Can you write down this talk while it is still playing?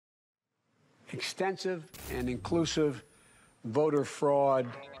extensive and inclusive voter fraud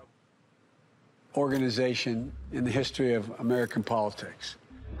organization in the history of American politics.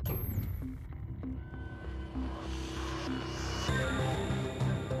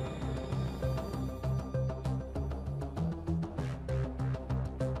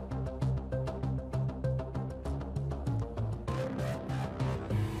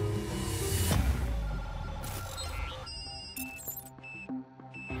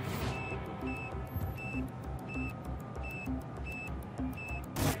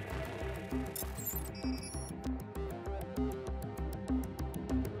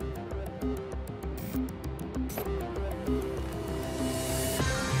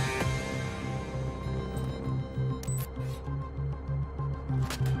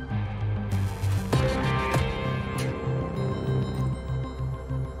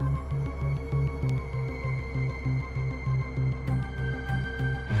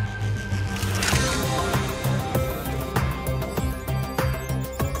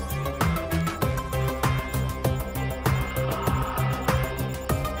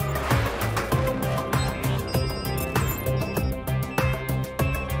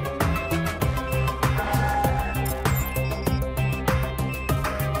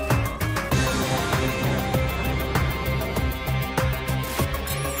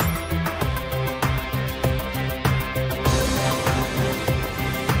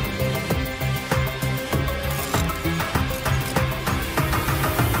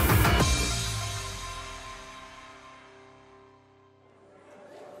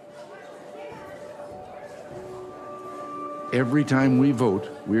 Every time we vote,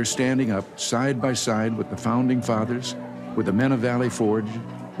 we're standing up side by side with the Founding Fathers, with the men of Valley Forge,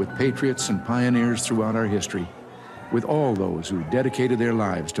 with patriots and pioneers throughout our history, with all those who dedicated their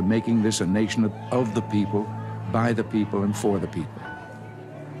lives to making this a nation of the people, by the people, and for the people.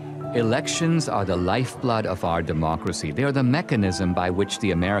 Elections are the lifeblood of our democracy. They are the mechanism by which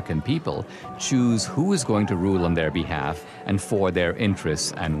the American people choose who is going to rule on their behalf and for their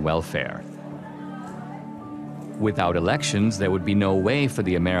interests and welfare. Without elections, there would be no way for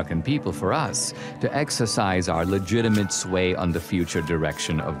the American people, for us, to exercise our legitimate sway on the future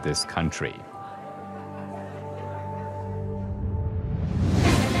direction of this country.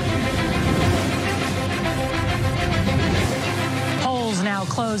 Polls now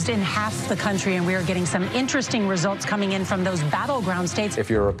closed in half the country, and we are getting some interesting results coming in from those battleground states. If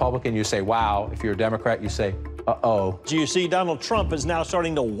you're a Republican, you say, wow. If you're a Democrat, you say, uh-oh. You see, Donald Trump is now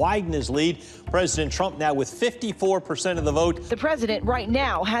starting to widen his lead. President Trump now with 54% of the vote. The president right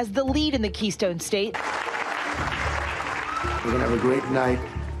now has the lead in the Keystone State. We're going to have a great night,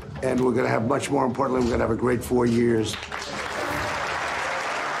 and we're going to have, much more importantly, we're going to have a great 4 years.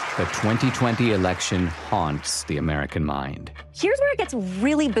 The 2020 election haunts the American mind. Here's where it gets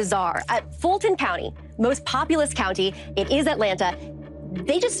really bizarre. At Fulton County, most populous county, it is Atlanta,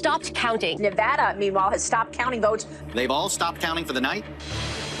 they just stopped counting. Nevada, meanwhile, has stopped counting votes. They've all stopped counting for the night?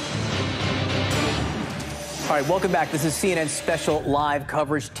 All right, welcome back. This is CNN special live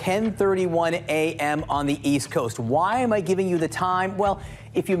coverage, 10:31 a.m. on the East Coast. Why am I giving you the time? Well,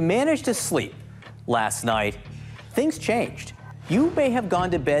 if you managed to sleep last night, things changed. You may have gone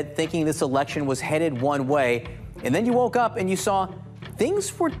to bed thinking this election was headed one way, and then you woke up and you saw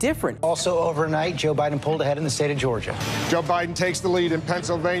things were different. Also overnight, Joe Biden pulled ahead in the state of Georgia. Joe Biden takes the lead in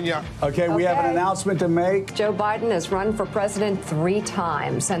Pennsylvania. Okay, we have an announcement to make. Joe Biden has run for president 3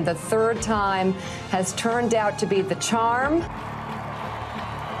 times, and the 3rd time has turned out to be the charm.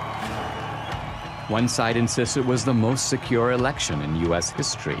 One side insists it was the most secure election in U.S.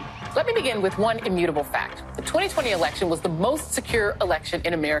 history. Let me begin with one immutable fact. The 2020 election was the most secure election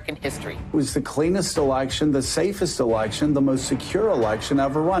in American history. It was the cleanest election, the safest election, the most secure election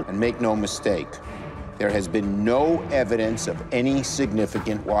ever run. And make no mistake, there has been no evidence of any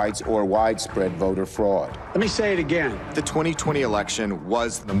significant widespread voter fraud. Let me say it again. The 2020 election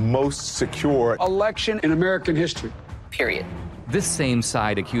was the most secure election in American history. Period. This same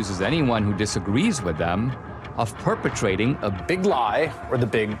side accuses anyone who disagrees with them of perpetrating a big lie or the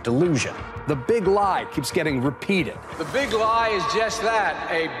big delusion. The big lie keeps getting repeated. The big lie is just that,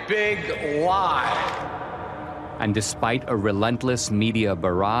 a big lie. And despite a relentless media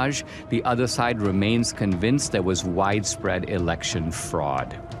barrage, the other side remains convinced there was widespread election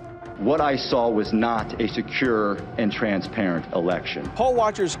fraud. What I saw was not a secure and transparent election. Poll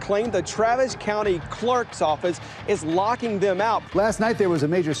watchers claim the Travis County Clerk's office is locking them out. Last night, there was a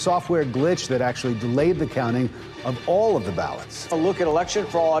major software glitch that actually delayed the counting of all of the ballots. A look at election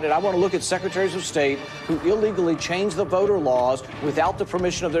fraud, and I want to look at secretaries of state who illegally changed the voter laws without the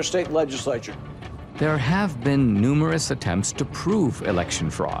permission of their state legislature. There have been numerous attempts to prove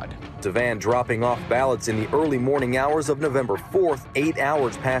election fraud. A van dropping off ballots in the early morning hours of November 4th, 8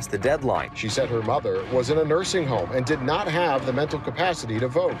 hours past the deadline. She said her mother was in a nursing home and did not have the mental capacity to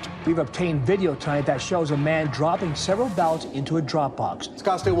vote. We've obtained video tonight that shows a man dropping several ballots into a drop box.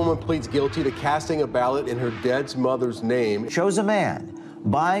 Scottsdale woman pleads guilty to casting a ballot in her dead mother's name. Shows a man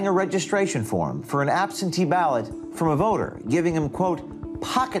buying a registration form for an absentee ballot from a voter, giving him, quote,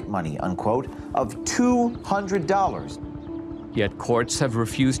 pocket money, unquote, of $200. Yet courts have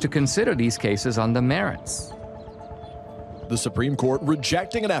refused to consider these cases on the merits. The Supreme Court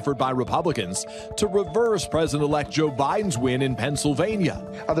rejecting an effort by Republicans to reverse President-elect Joe Biden's win in Pennsylvania.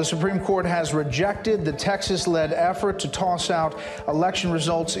 The Supreme Court has rejected the Texas-led effort to toss out election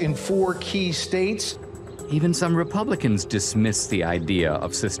results in 4 key states. Even some Republicans dismiss the idea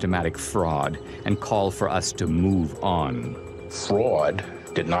of systematic fraud and call for us to move on. Fraud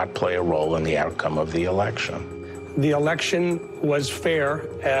did not play a role in the outcome of the election. The election was fair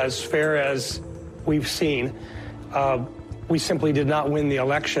as we've seen. We simply did not win the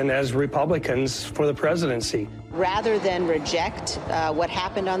election as Republicans for the presidency. Rather than reject what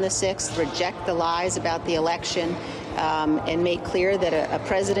happened on the 6th, reject the lies about the election, and make clear that a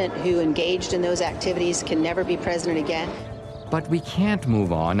president who engaged in those activities can never be president again. But we can't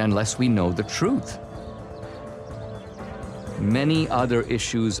move on unless we know the truth. Many other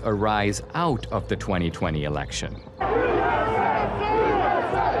issues arise out of the 2020 election.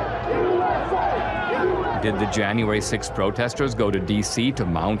 Did the January 6th protesters go to D.C. to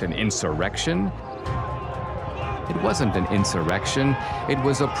mount an insurrection? It wasn't an insurrection, it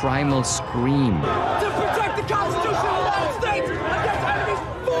was a primal scream. To protect the Constitution of the United States against enemies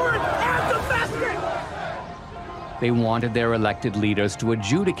foreign and domestic! They wanted their elected leaders to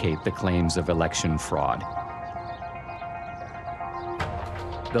adjudicate the claims of election fraud.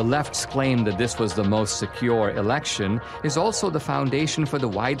 The left's claim that this was the most secure election is also the foundation for the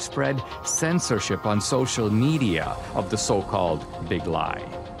widespread censorship on social media of the so-called big lie.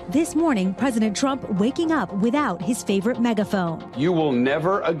 This morning, President Trump waking up without his favorite megaphone. You will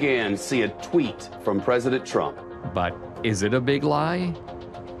never again see a tweet from President Trump. But is it a big lie?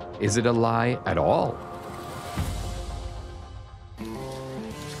 Is it a lie at all?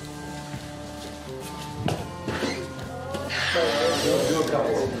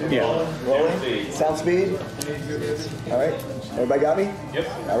 Yeah. Rolling. Sound speed. All right. Everybody got me? Yep.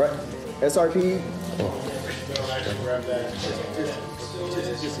 All right. SRP.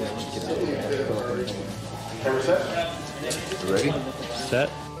 Ready? Set.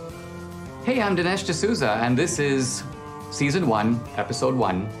 Hey, I'm Dinesh D'Souza, and this is Season 1, Episode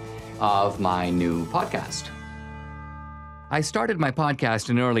 1 of my new podcast. I started my podcast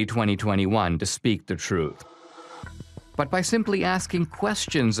in early 2021 to speak the truth. But by simply asking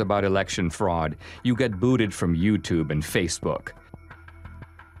questions about election fraud, you get booted from YouTube and Facebook.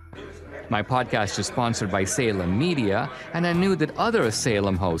 My podcast is sponsored by Salem Media, and I knew that other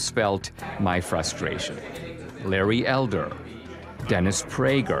Salem hosts felt my frustration. Larry Elder, Dennis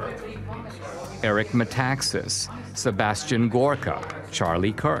Prager, Eric Metaxas, Sebastian Gorka,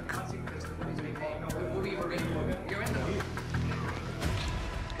 Charlie Kirk.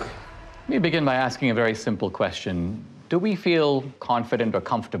 Let me begin by asking a very simple question. Do we feel confident or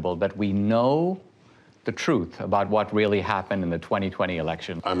comfortable that we know the truth about what really happened in the 2020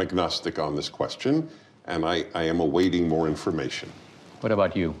 election? I'm agnostic on this question, and I am awaiting more information. What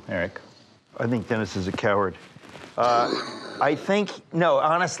about you, Eric? I think Dennis is a coward. I think, no,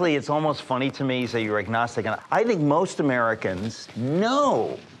 honestly, it's almost funny to me you say you're agnostic. And I think most Americans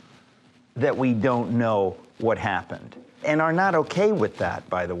know that we don't know what happened and are not okay with that,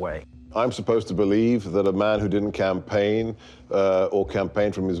 by the way. I'm supposed to believe that a man who didn't campaign or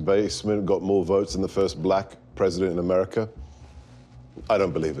campaign from his basement got more votes than the first black president in America? I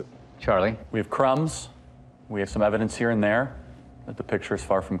don't believe it. Charlie? We have crumbs. We have some evidence here and there that the picture is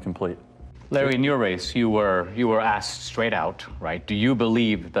far from complete. Larry, in your race, you were asked straight out, right? Do you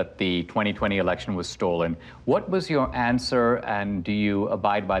believe that the 2020 election was stolen? What was your answer, and do you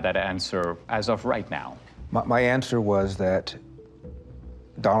abide by that answer as of right now? My answer was that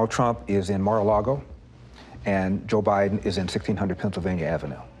Donald Trump is in Mar-a-Lago, and Joe Biden is in 1600 Pennsylvania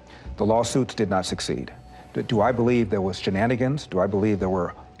Avenue. The lawsuits did not succeed. Do I believe there was shenanigans? Do I believe there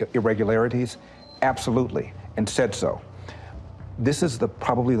were irregularities? Absolutely, and said so. This is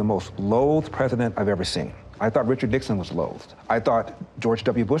probably the most loathed president I've ever seen. I thought Richard Nixon was loathed. I thought George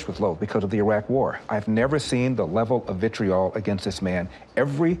W. Bush was loathed because of the Iraq War. I've never seen the level of vitriol against this man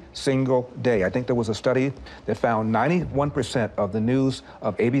every single day. I think there was a study that found 91% of the news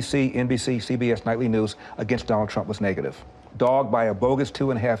of ABC, NBC, CBS nightly news against Donald Trump was negative. dogged by a bogus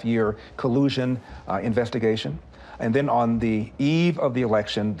 2.5-year collusion investigation. And then on the eve of the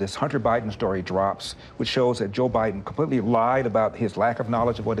election, this Hunter Biden story drops, which shows that Joe Biden completely lied about his lack of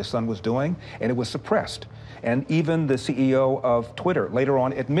knowledge of what his son was doing, and it was suppressed. And even the CEO of Twitter later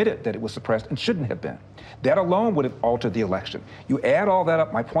on admitted that it was suppressed and shouldn't have been. That alone would have altered the election. You add all that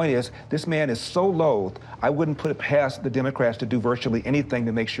up, my point is, this man is so loathed, I wouldn't put it past the Democrats to do virtually anything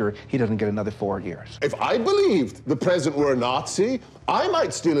to make sure he doesn't get another 4 years. If I believed the president were a Nazi, I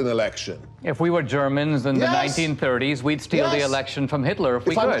might steal an election. If we were Germans in Yes. the 1930s, we'd steal the election from Hitler if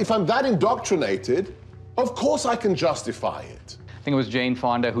we could. If I'm that indoctrinated, of course I can justify it. I think it was Jane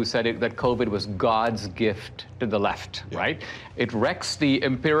Fonda who said that COVID was God's gift to the left, right? It wrecks the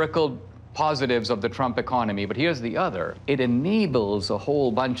empirical positives of the Trump economy, but here's the other. It enables a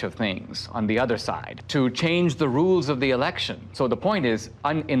whole bunch of things on the other side to change the rules of the election. So the point is,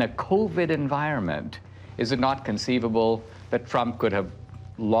 in a COVID environment, is it not conceivable that Trump could have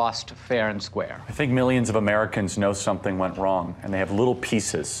lost fair and square? I think millions of Americans know something went wrong, and they have little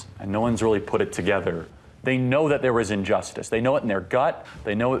pieces, and no one's really put it together. They know that there was injustice. They know it in their gut.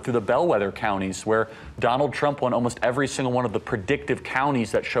 They know it through the bellwether counties where Donald Trump won almost every single one of the predictive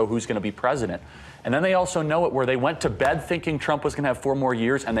counties that show who's going to be president. And then they also know it where they went to bed thinking Trump was going to have 4 more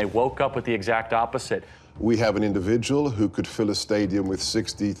years, and they woke up with the exact opposite. We have an individual who could fill a stadium with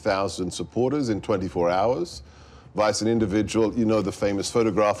 60,000 supporters in 24 hours, vice an individual, you know, the famous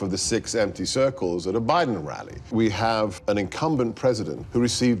photograph of the 6 empty circles at a Biden rally. We have an incumbent president who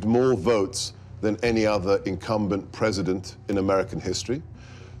received more votes than any other incumbent president in American history,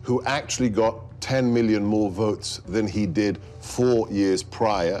 who actually got 10 million more votes than he did 4 years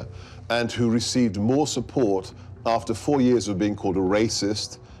prior, and who received more support after 4 years of being called a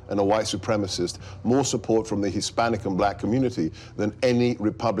racist and a white supremacist, more support from the Hispanic and black community than any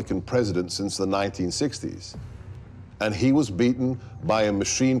Republican president since the 1960s. And he was beaten by a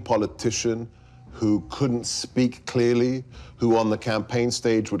machine politician who couldn't speak clearly, who on the campaign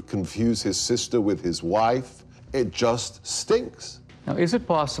stage would confuse his sister with his wife. It just stinks. Now, is it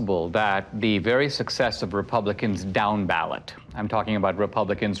possible that the very success of Republicans down ballot, I'm talking about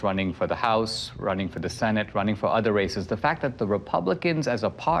Republicans running for the House, running for the Senate, running for other races, the fact that the Republicans as a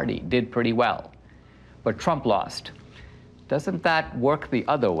party did pretty well, but Trump lost, doesn't that work the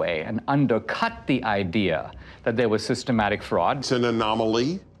other way and undercut the idea that there was systematic fraud? It's an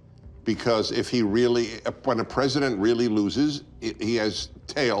anomaly. Because if he really, when a president really loses, he has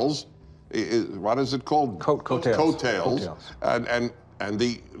tails. What is it called? Coattails. Coattails. And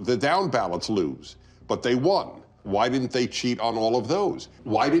the down ballots lose. But they won. Why didn't they cheat on all of those?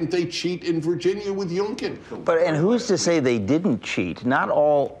 Why didn't they cheat in Virginia with Youngkin? And who's to say they didn't cheat? Not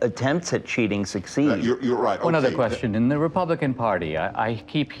all attempts at cheating succeed. You're right. One other question. In the Republican Party, I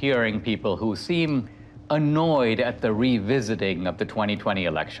keep hearing people who seem annoyed at the revisiting of the 2020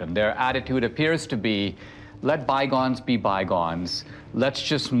 election. Their attitude appears to be, let bygones be bygones. Let's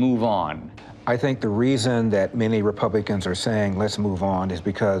just move on. I think the reason that many Republicans are saying let's move on is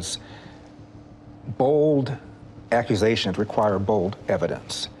because bold accusations require bold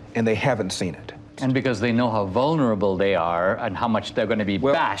evidence, and they haven't seen it. And because they know how vulnerable they are and how much they're going to be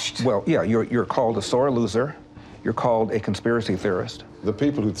bashed. Well, yeah, you're called a sore loser. You're called a conspiracy theorist. The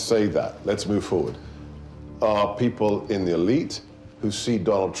people who say that, let's move forward, are people in the elite who see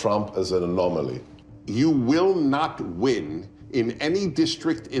Donald Trump as an anomaly. You will not win in any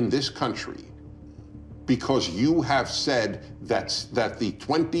district in this country because you have said that the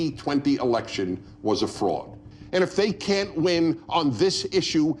 2020 election was a fraud. And if they can't win on this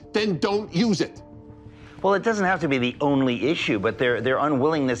issue, then don't use it. Well, it doesn't have to be the only issue, but their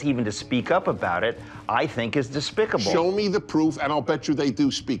unwillingness even to speak up about it, I think, is despicable. Show me the proof, and I'll bet you they do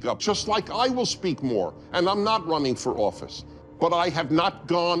speak up, just like I will speak more. And I'm not running for office. But I have not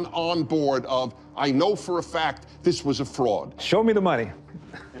gone on board of, I know for a fact this was a fraud. Show me the money.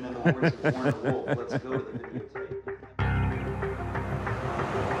 And in the words of Warren Wolf, let's go to the videotape.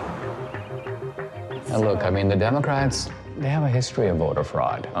 Now look, I mean, the Democrats, they have a history of voter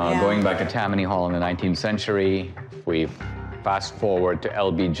fraud. Going back to Tammany Hall in the 19th century, we fast forward to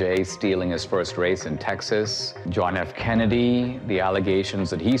LBJ stealing his first race in Texas. John F. Kennedy, the allegations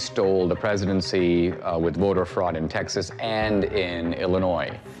that he stole the presidency with voter fraud in Texas and in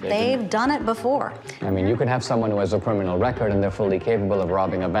Illinois. They've done it before. I mean, you could have someone who has a criminal record and they're fully capable of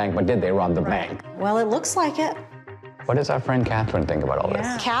robbing a bank, but did they rob the bank? Well, it looks like it. What does our friend Catherine think about all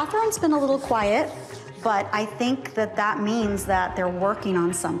this? Catherine's been a little quiet, but I think that means that they're working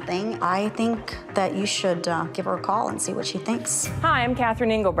on something. I think that you should give her a call and see what she thinks. Hi, I'm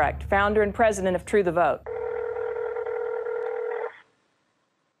Catherine Engelbrecht, founder and president of True the Vote.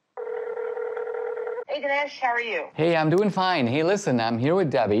 Hey, can I Trish. How are you? Hey, I'm doing fine. Hey, listen, I'm here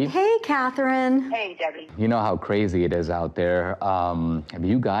with Debbie. Hey, Catherine. Hey, Debbie. You know how crazy it is out there. Have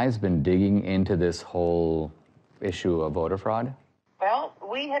you guys been digging into this whole issue of voter fraud? Well,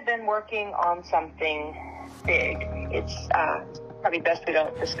 we have been working on something big. It's probably best we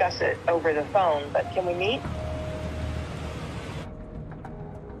don't discuss it over the phone, but can we meet?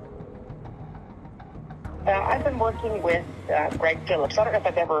 I've been working with Greg Phillips. I don't know if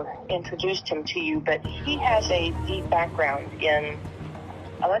I've ever introduced him to you, but he has a deep background in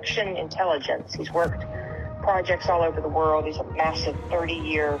election intelligence. He's worked projects all over the world. He's a massive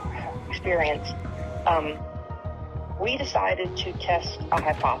 30-year experience. We decided to test a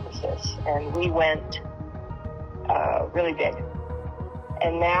hypothesis, and we went really big.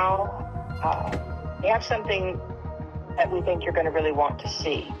 And now we have something that we think you're going to really want to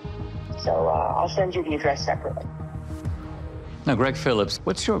see. So I'll send you the address separately. Now, Greg Phillips,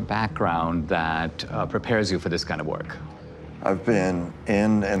 what's your background that prepares you for this kind of work? I've been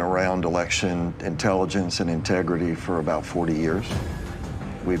in and around election intelligence and integrity for about 40 years.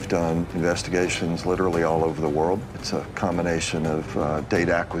 We've done investigations literally all over the world. It's a combination of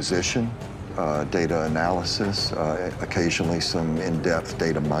data acquisition, data analysis, occasionally some in-depth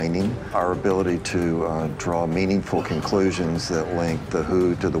data mining. Our ability to draw meaningful conclusions that link the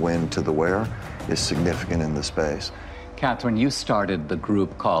who to the when to the where is significant in the space. Catherine, you started the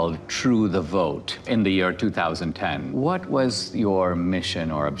group called True the Vote in the year 2010. What was your mission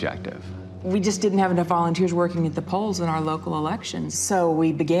or objective? We just didn't have enough volunteers working at the polls in our local elections. So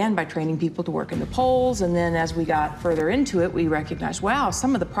we began by training people to work in the polls, and then as we got further into it, we recognized, wow,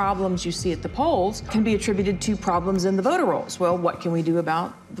 some of the problems you see at the polls can be attributed to problems in the voter rolls. Well, what can we do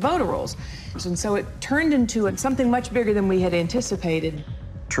about the voter rolls? And so it turned into something much bigger than we had anticipated.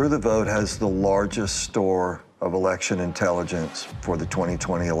 True the Vote has the largest store of election intelligence for the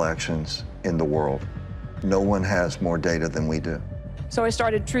 2020 elections in the world. No one has more data than we do. So I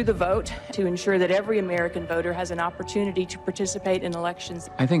started True the Vote to ensure that every American voter has an opportunity to participate in elections.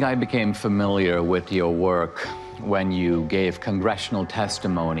 I think I became familiar with your work when you gave congressional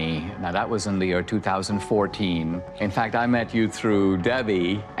testimony. Now, that was in the year 2014. In fact, I met you through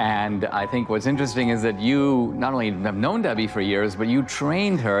Debbie, and I think what's interesting is that you not only have known Debbie for years, but you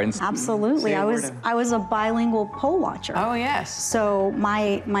trained her. And Absolutely. I was a bilingual poll watcher. Oh, yes. So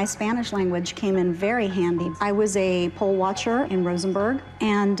my Spanish language came in very handy. I was a poll watcher in Rosenberg,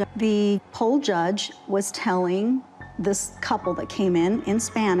 and the poll judge was telling this couple that came in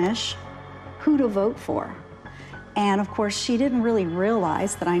Spanish who to vote for. And of course, she didn't really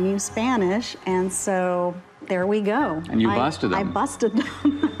realize that I knew Spanish, and so there we go. And you busted them. I busted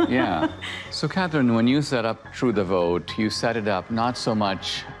them. Yeah. So, Catherine, when you set up True the Vote, you set it up not so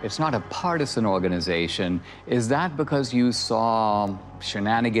much, it's not a partisan organization. Is that because you saw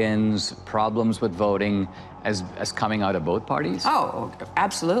shenanigans, problems with voting as coming out of both parties? Oh,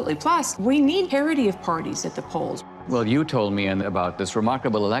 absolutely. Plus, we need parity of parties at the polls. Well, you told me about this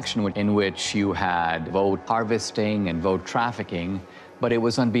remarkable election in which you had vote harvesting and vote trafficking, but it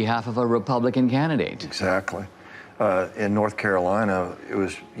was on behalf of a Republican candidate. Exactly. In North Carolina, it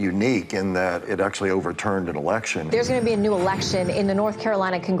was unique in that it actually overturned an election. There's going to be a new election in the North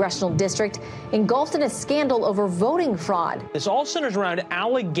Carolina congressional district engulfed in a scandal over voting fraud. This all centers around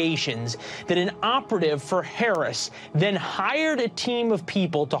allegations that an operative for Harris then hired a team of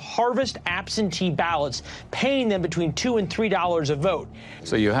people to harvest absentee ballots, paying them between $2 and $3 a vote.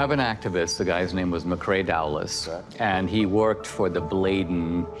 So you have an activist, the guy's name was McCrae Dowless, and he worked for the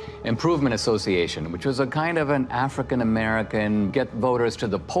Bladen Improvement Association, which was a kind of an African-American, get voters to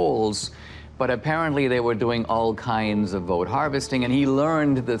the polls, but apparently they were doing all kinds of vote harvesting, and he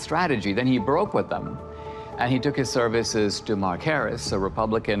learned the strategy. Then he broke with them, and he took his services to Mark Harris, a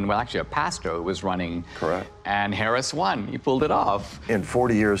Republican, well, actually a pastor who was running. Correct. And Harris won. He pulled it off. In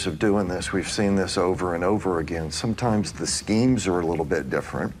 40 years of doing this, we've seen this over and over again. Sometimes the schemes are a little bit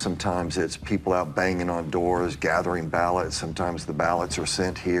different. Sometimes it's people out banging on doors, gathering ballots. Sometimes the ballots are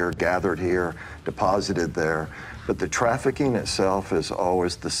sent here, gathered here, deposited there. But the trafficking itself is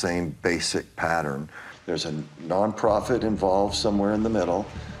always the same basic pattern. There's a nonprofit involved somewhere in the middle.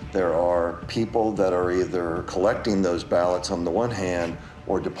 There are people that are either collecting those ballots on the one hand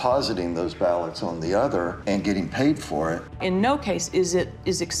or depositing those ballots on the other and getting paid for it. In no case is it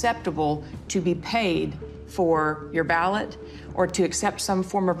acceptable to be paid for your ballot or to accept some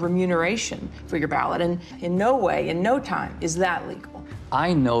form of remuneration for your ballot. And in no way, in no time, is that legal.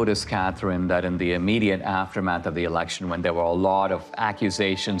 I noticed, Catherine, that in the immediate aftermath of the election, when there were a lot of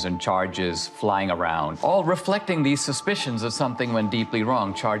accusations and charges flying around, all reflecting these suspicions that something went deeply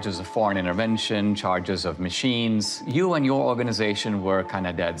wrong, charges of foreign intervention, charges of machines, you and your organization were kind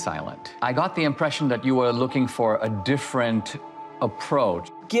of dead silent. I got the impression that you were looking for a different approach.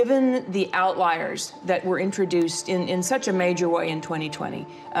 Given the outliers that were introduced in such a major way in 2020,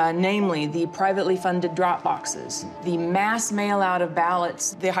 namely the privately funded drop boxes, the mass mail out of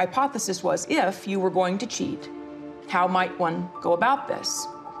ballots, the hypothesis was if you were going to cheat, how might one go about this?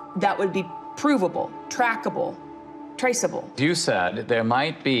 That would be provable, trackable, traceable. You said there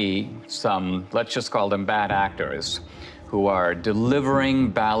might be some, let's just call them bad actors, who are delivering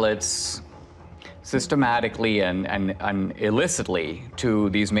ballots systematically and illicitly to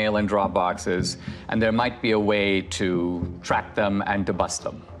these mail-in drop boxes, and there might be a way to track them and to bust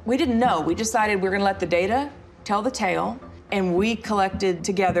them. We didn't know. We decided we were going to let the data tell the tale, and we collected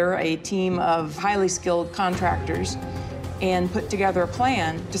together a team of highly skilled contractors and put together a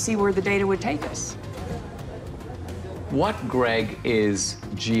plan to see where the data would take us. What, Greg, is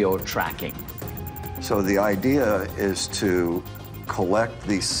geo-tracking? So the idea is to collect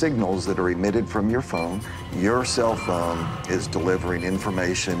these signals that are emitted from your phone. Your cell phone is delivering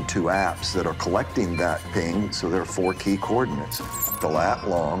information to apps that are collecting that ping. So there are 4 key coordinates: the lat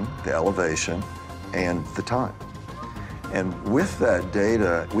long, the elevation, and the time. And with that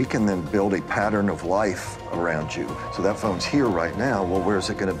data, we can then build a pattern of life around you. So that phone's here right now. Well, where's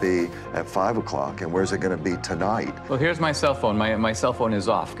it going to be at 5 o'clock, and where's it going to be tonight? Well, here's my cell phone. My cell phone is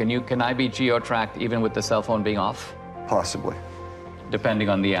off. Can I be geo-tracked even with the cell phone being off? Possibly. Depending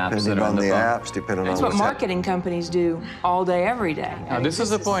on the apps that are on the phone. Apps, depending That's on what marketing companies do all day, every day. Now, this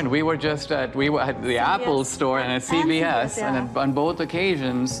is the point. We were at the Apple store and at CVS, and on both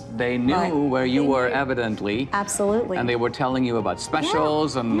occasions, they knew where you were evidently. Absolutely. And they were telling you about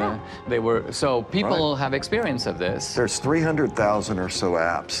specials, so people have experience of this. There's 300,000 or so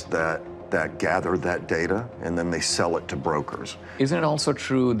apps that gather that data, and then they sell it to brokers. Isn't it also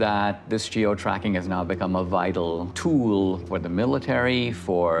true that this geo-tracking has now become a vital tool for the military,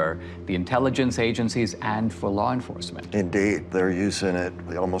 for the intelligence agencies, and for law enforcement? Indeed, they're using it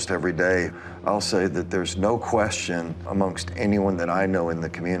almost every day. I'll say that there's no question amongst anyone that I know in the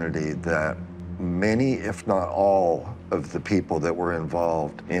community that many, if not all, of the people that were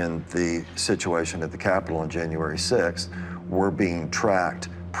involved in the situation at the Capitol on January 6th were being tracked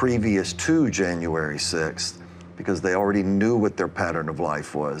previous to January 6th, because they already knew what their pattern of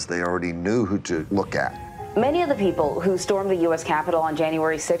life was. They already knew who to look at. Many of the people who stormed the U.S. Capitol on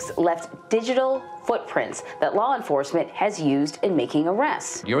January 6th left digital footprints that law enforcement has used in making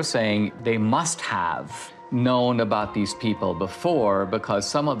arrests. You're saying they must have known about these people before, because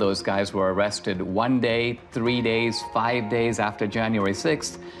some of those guys were arrested 1 day, 3 days, 5 days after January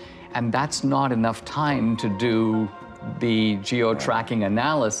 6th, and that's not enough time to do the geo-tracking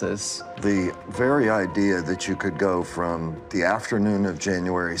analysis. The very idea that you could go from the afternoon of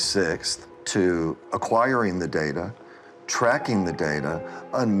January 6th to acquiring the data, tracking the data,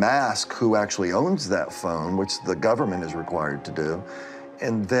 unmask who actually owns that phone, which the government is required to do,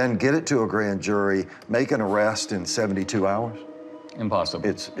 and then get it to a grand jury, make an arrest in 72 hours? Impossible.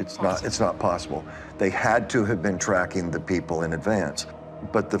 It's not possible. They had to have been tracking the people in advance.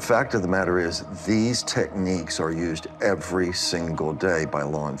 But the fact of the matter is, these techniques are used every single day by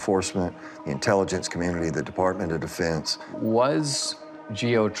law enforcement, the intelligence community, the Department of Defense. Was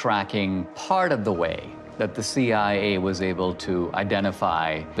geo-tracking part of the way that the CIA was able to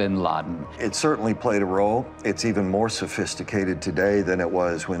identify bin Laden? It certainly played a role. It's even more sophisticated today than it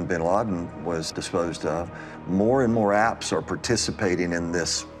was when bin Laden was disposed of. More and more apps are participating in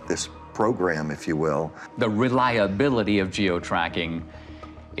this program, if you will. The reliability of geo-tracking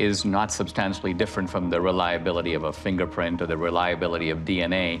is not substantially different from the reliability of a fingerprint or the reliability of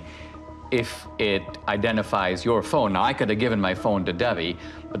DNA. If it identifies your phone, now I could have given my phone to Debbie,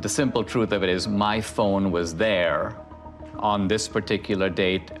 but the simple truth of it is my phone was there on this particular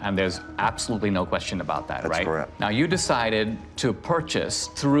date, and there's absolutely no question about that, right? That's correct. Now, you decided to purchase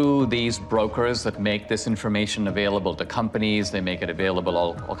through these brokers that make this information available to companies, they make it available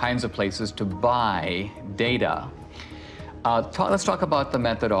all kinds of places to buy data. Let's talk about the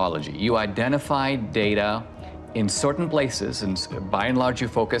methodology. You identified data in certain places, and by and large, you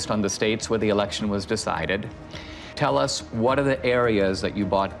focused on the states where the election was decided. Tell us, what are the areas that you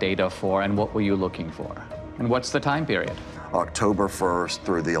bought data for, and what were you looking for? And what's the time period? October 1st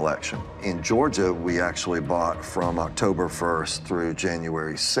through the election. In Georgia, we actually bought from October 1st through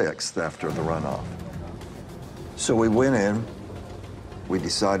January 6th after the runoff. So we went in, We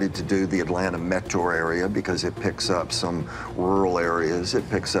decided to do the Atlanta metro area because it picks up some rural areas, it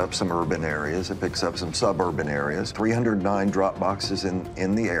picks up some urban areas, it picks up some suburban areas. 309 drop boxes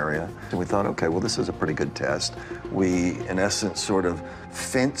in the area. And we thought, okay, well, this is a pretty good test. We, in essence, sort of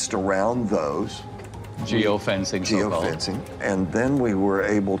fenced around those. Geofencing, so-called. Geofencing. And then we were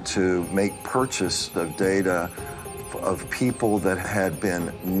able to make purchase of data of people that had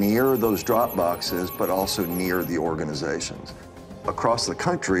been near those drop boxes, but also near the organizations. Across the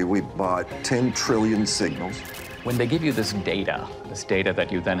country, we bought 10 trillion signals. When they give you this data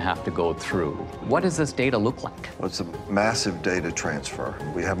that you then have to go through, what does this data look like? Well, it's a massive data transfer.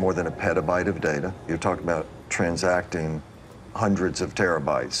 We have more than a petabyte of data. You're talking about transacting hundreds of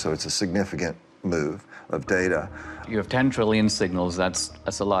terabytes, so it's a significant move of data. You have 10 trillion signals, that's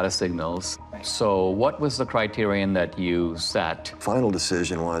a lot of signals. So what was the criterion that you set? Final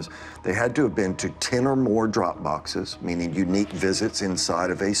decision was they had to have been to 10 or more drop boxes, meaning unique visits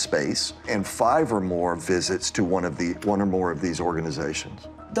inside of a space, and 5 or more visits to one or more of these organizations.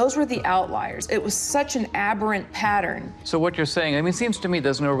 Those were the outliers. It was such an aberrant pattern. So what you're saying, I mean, it seems to me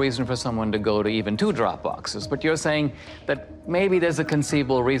there's no reason for someone to go to even 2 drop boxes, but you're saying that maybe there's a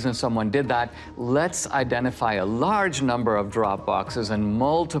conceivable reason someone did that. Let's identify a large number of drop boxes and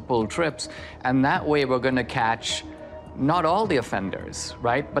multiple trips, and that way we're going to catch not all the offenders,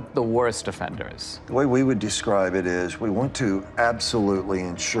 right, but the worst offenders. The way we would describe it is we want to absolutely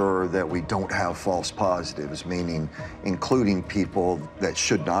ensure that we don't have false positives, meaning including people that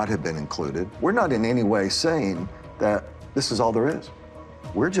should not have been included. We're not in any way saying that this is all there is.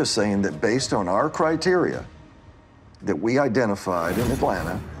 We're just saying that based on our criteria that we identified in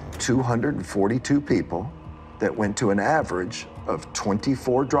Atlanta, 242 people that went to an average of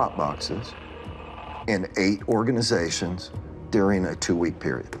 24 drop boxes in 8 organizations during a 2-week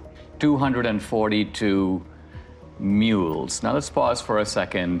period. 242 mules. Now let's pause for a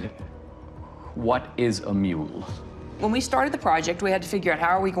second. What is a mule? When we started the project, we had to figure out how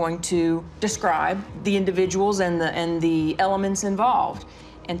are we going to describe the individuals and the elements involved.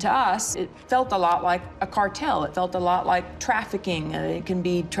 And to us, it felt a lot like a cartel. It felt a lot like trafficking. It can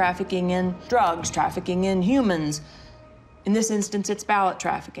be trafficking in drugs, trafficking in humans. In this instance, it's ballot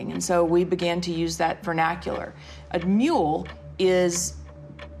trafficking, and so we began to use that vernacular. A mule is,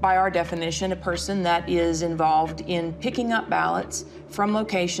 by our definition, a person that is involved in picking up ballots from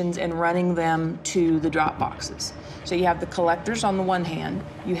locations and running them to the drop boxes. So you have the collectors on the one hand,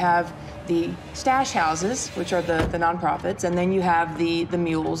 you have the stash houses, which are the nonprofits, and then you have the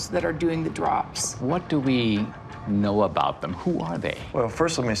mules that are doing the drops. What do we know about them? Who are they? Well,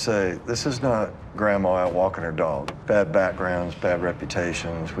 first let me say, this is not grandma out walking her dog. Bad backgrounds, bad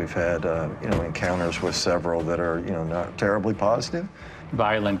reputations. We've had, encounters with several that are, not terribly positive.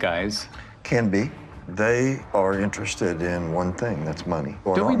 Violent guys. Can be. They are interested in one thing, that's money.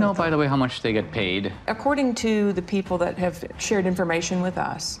 Do we know, by the way, how much they get paid? According to the people that have shared information with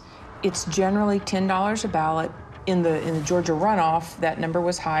us, it's generally $10 a ballot. In the Georgia runoff, that number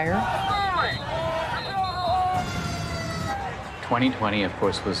was higher. 2020, of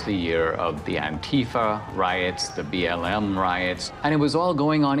course, was the year of the Antifa riots, the BLM riots, and it was all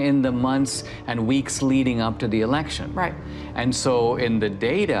going on in the months and weeks leading up to the election. Right. And so in the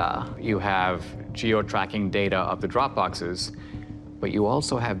data, you have geo-tracking data of the drop boxes, but you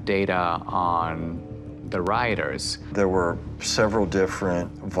also have data on the rioters. There were several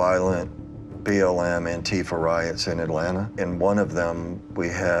different violent BLM Antifa riots in Atlanta. In one of them, we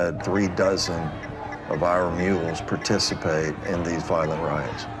had 36 of our mules participate in these violent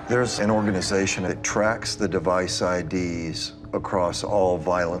riots. There's an organization that tracks the device IDs across all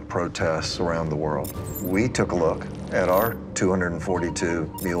violent protests around the world. We took a look at our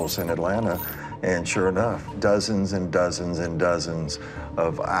 242 mules in Atlanta, and sure enough, dozens and dozens and dozens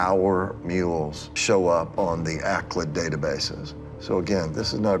of our mules show up on the ACLID databases. So again,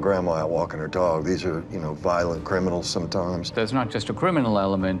 this is not grandma out walking her dog. These are, violent criminals sometimes. There's not just a criminal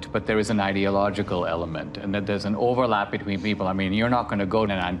element, but there is an ideological element, and that there's an overlap between people. I mean, you're not going to go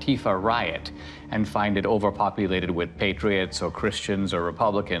to an Antifa riot and find it overpopulated with patriots or Christians or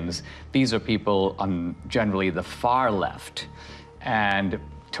Republicans. These are people on generally the far left. And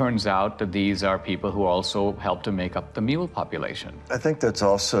turns out that these are people who also help to make up the mule population. I think that's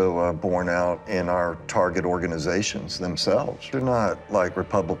also borne out in our target organizations themselves. They're not like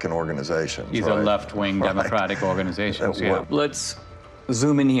Republican organizations. These are left-wing Democratic organizations. Yeah. Let's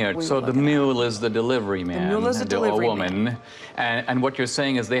zoom in here. So the mule is the delivery man. The mule is the delivery woman. And what you're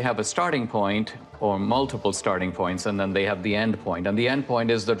saying is they have a starting point or multiple starting points, and then they have the end point. And the end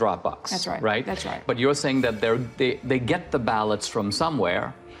point is the drop box. That's right. Right? That's right. But you're saying that they get the ballots from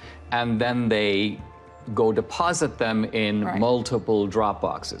somewhere, and then they go deposit them in multiple drop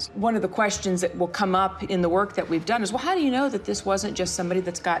boxes. One of the questions that will come up in the work that we've done is, well, how do you know that this wasn't just somebody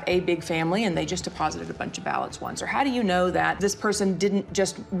that's got a big family and they just deposited a bunch of ballots once? Or how do you know that this person didn't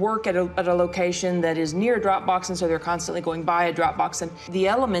just work at a location that is near a drop box and so they're constantly going by a drop box? And the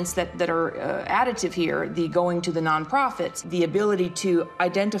elements that are additive here, the going to the nonprofits, the ability to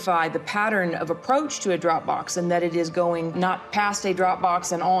identify the pattern of approach to a drop box, and that it is going not past a drop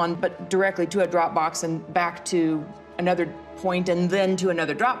box and on, but directly to a drop box and back to another point and then to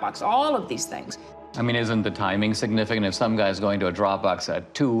another drop box. All of these things. I mean, isn't the timing significant? If some guy's going to a drop box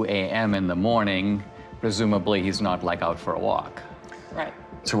at 2 a.m. in the morning, presumably he's not like out for a walk. Right.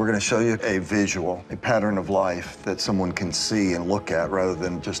 So we're going to show you a visual, a pattern of life that someone can see and look at rather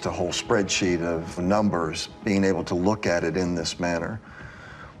than just a whole spreadsheet of numbers, being able to look at it in this manner.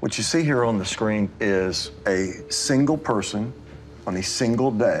 What you see here on the screen is a single person on a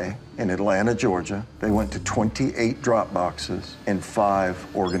single day in Atlanta, Georgia. They went to 28 drop boxes in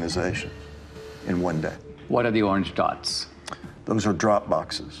 5 organizations in one day. What are the orange dots? Those are drop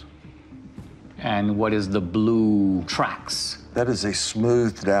boxes. And what is the blue tracks? That is a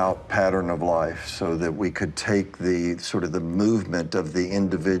smoothed out pattern of life so that we could take the sort of the movement of the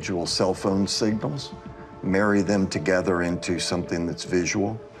individual cell phone signals, marry them together into something that's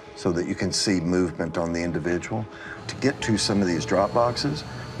visual so that you can see movement on the individual. To get to some of these drop boxes,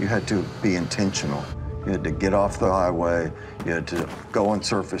 you had to be intentional. You had to get off the highway, you had to go on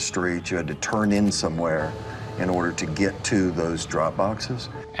surface streets, you had to turn in somewhere in order to get to those drop boxes.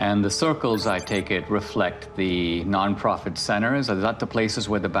 And the circles, I take it, reflect the nonprofit centers. Are that the places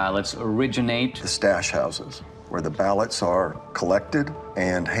where the ballots originate? The stash houses, where the ballots are collected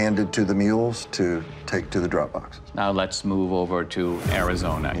and handed to the mules to take to the drop boxes. Now let's move over to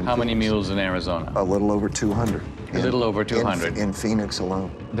Arizona. How many mules in Arizona? A little over 200. A little over 200. In Phoenix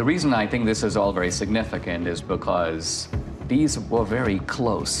alone. The reason I think this is all very significant is because these were very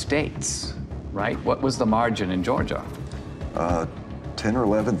close states, right? What was the margin in Georgia? 10 or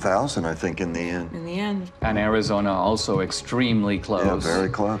 11,000, I think, in the end. In the end. And Arizona also extremely close. Yeah, very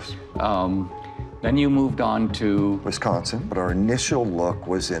close. Then you moved on to Wisconsin, but our initial look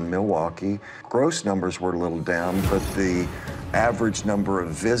was in Milwaukee. Gross numbers were a little down, but the average number of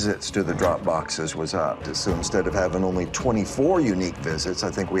visits to the drop boxes was up. So instead of having only 24 unique visits,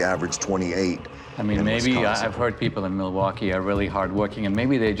 I think we averaged 28. I mean, maybe Wisconsin. I've heard people in Milwaukee are really hardworking, and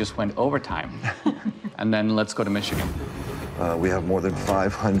maybe they just went overtime. And then let's go to Michigan. We have more than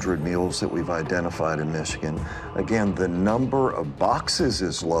 500 mules that we've identified in Michigan. Again, the number of boxes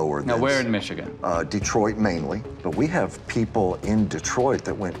is lower. Now, where in Michigan? Detroit mainly, but we have people in Detroit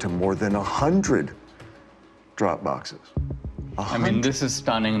that went to more than 100 drop boxes. I mean, this is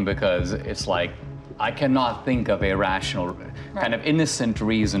stunning because it's like, I cannot think of a rational, kind of innocent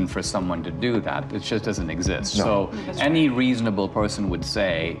reason for someone to do that. It just doesn't exist. No. So any reasonable person would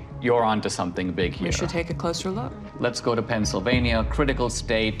say, you're onto something big here. We should take a closer look. Let's go to Pennsylvania, critical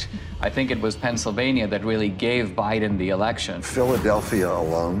state. I think it was Pennsylvania that really gave Biden the election. Philadelphia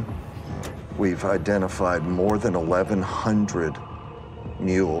alone, we've identified more than 1,100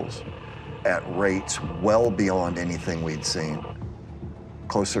 mules at rates well beyond anything we'd seen.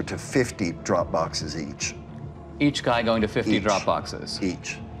 Closer to 50 drop boxes each. Each guy going to 50 drop boxes?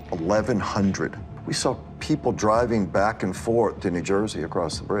 Each. 1,100. We saw people driving back and forth to New Jersey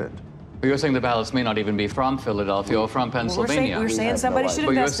across the bridge. But you're saying the ballots may not even be from Philadelphia or from Pennsylvania. We're saying somebody should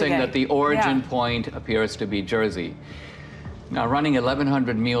But investigate. you're saying that the origin point appears to be Jersey. Now, running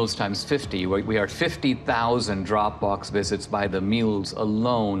 1,100 mules times 50, we are at 50,000 drop box visits by the mules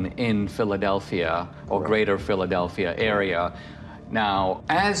alone in Philadelphia or greater Philadelphia area. Now,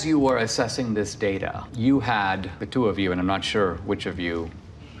 as you were assessing this data, you had, the two of you, and I'm not sure which of you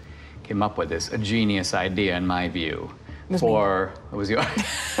came up with this, a genius idea in my view. It was you?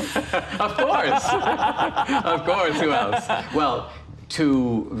 Of course. Of course, who else? Well,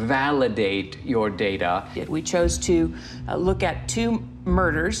 to validate your data. We chose to look at 2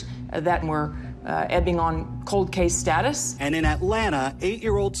 murders that were ebbing on cold case status. And in Atlanta,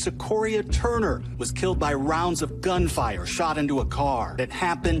 8-year-old Secoria Turner was killed by rounds of gunfire shot into a car. It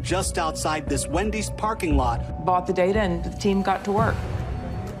happened just outside this Wendy's parking lot. Bought the data and the team got to work.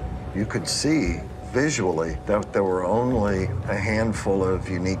 You could see visually that there were only a handful of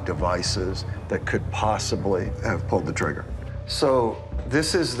unique devices that could possibly have pulled the trigger. So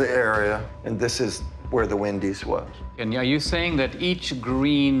this is the area, and this is where the Wendy's was. And are you saying that each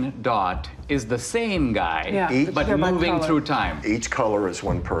green dot is the same guy, but moving through time? Each color is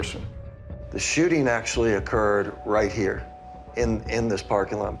one person. The shooting actually occurred right here in this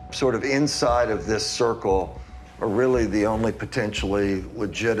parking lot, sort of inside of this circle are really the only potentially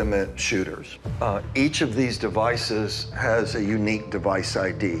legitimate shooters. Each of these devices has a unique device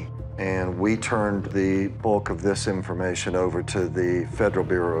ID, and we turned the bulk of this information over to the Federal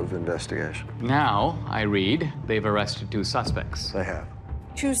Bureau of Investigation. Now, I read, they've arrested 2 suspects. They have.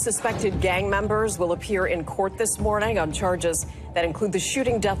 2 suspected gang members will appear in court this morning on charges that include the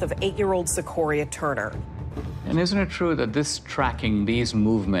shooting death of 8-year-old Secoria Turner. And isn't it true that this tracking these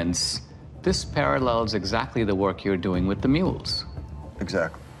movements, this parallels exactly the work you're doing with the mules?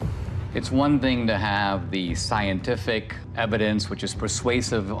 Exactly. It's one thing to have the scientific evidence, which is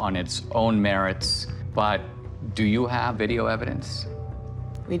persuasive on its own merits, but do you have video evidence?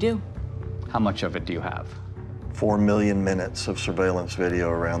 We do. How much of it do you have? 4 million minutes of surveillance video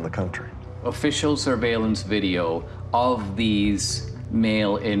around the country. Official surveillance video of these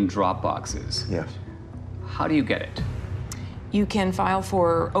mail-in drop boxes? Yes. How do you get it? You can file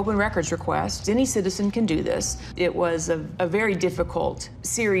for open records requests. Any citizen can do this. It was a very difficult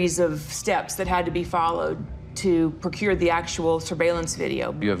series of steps that had to be followed to procure the actual surveillance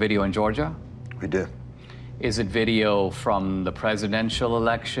video. Do you have video in Georgia? We do. Is it video from the presidential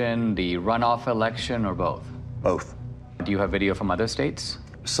election, the runoff election, or both? Both. Do you have video from other states?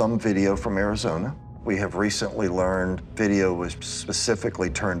 Some video from Arizona. We have recently learned video was specifically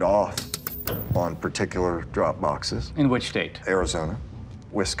turned off on particular drop boxes. In which state? Arizona.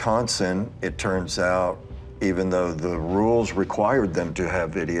 Wisconsin, it turns out, even though the rules required them to have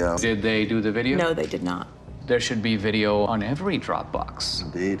video. Did they do the video? No, they did not. There should be video on every drop box.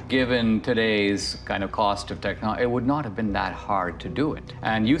 Indeed. Given today's kind of cost of technology, it would not have been that hard to do it.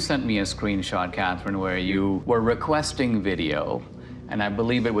 And you sent me a screenshot, Catherine, where you were requesting video, and I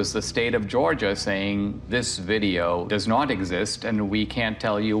believe it was the state of Georgia saying this video does not exist and we can't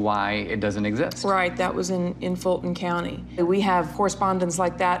tell you why it doesn't exist. Right, that was in Fulton County. We have correspondence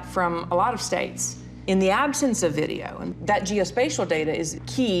like that from a lot of states. In the absence of video, and that geospatial data is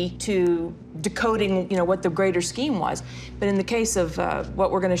key to decoding, what the greater scheme was. But in the case of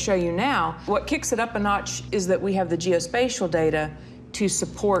what we're going to show you now, what kicks it up a notch is that we have the geospatial data to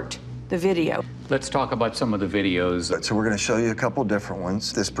support the video. Let's talk about some of the videos. So we're going to show you a couple different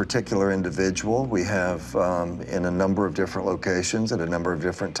ones. This particular individual we have in a number of different locations at a number of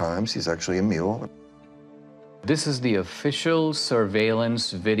different times. He's actually a mule. This is the official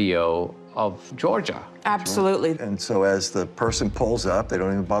surveillance video of Georgia. Absolutely. And so as the person pulls up, they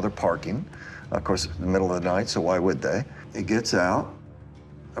don't even bother parking. Of course, it's the middle of the night, so why would they? He gets out,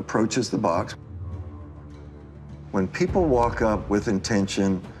 approaches the box. When people walk up with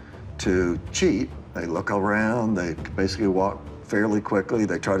intention to cheat, they look around, they basically walk fairly quickly,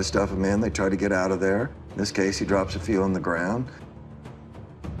 they try to stuff them in, they try to get out of there. In this case, he drops a few on the ground,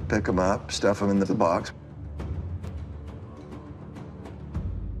 pick them up, stuff them into the box.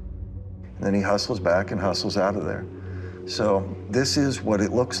 And then he hustles back and hustles out of there. So this is what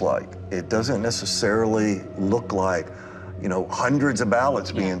it looks like. It doesn't necessarily look like, hundreds of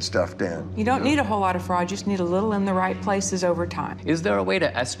ballots being stuffed in. You don't need a whole lot of fraud, you just need a little in the right places over time. Is there a way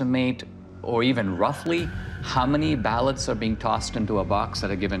to estimate, or even roughly, how many ballots are being tossed into a box at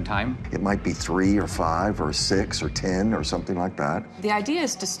a given time? It might be 3 or 5 or 6 or 10 or something like that. The idea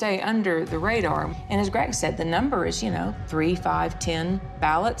is to stay under the radar. And as Greg said, the number is, 3, 5, 10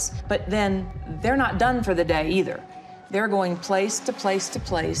 ballots. But then they're not done for the day either. They're going place to place to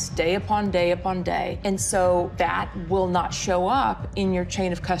place, day upon day upon day. And so that will not show up in your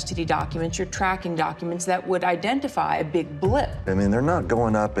chain of custody documents, your tracking documents that would identify a big blip. I mean, they're not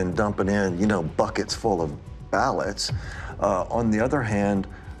going up and dumping in, buckets full of ballots. On the other hand,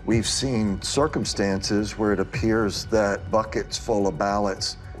 we've seen circumstances where it appears that buckets full of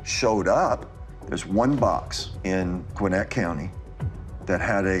ballots showed up. There's one box in Gwinnett County that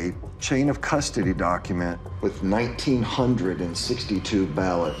had a chain of custody document with 1,962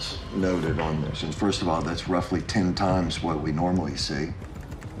 ballots noted on this. And first of all, that's roughly 10 times what we normally see.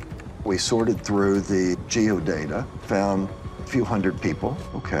 We sorted through the geodata, found a few hundred people.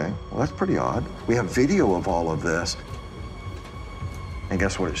 Okay, well, that's pretty odd. We have video of all of this. And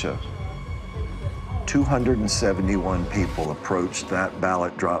guess what it shows? 271 people approached that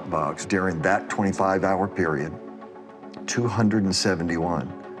ballot drop box during that 25-hour period.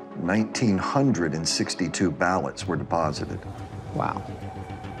 271. 1,962 ballots were deposited. Wow.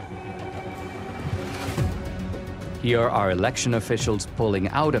 Here are election officials pulling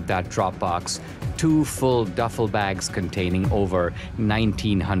out of that drop box 2 full duffel bags containing over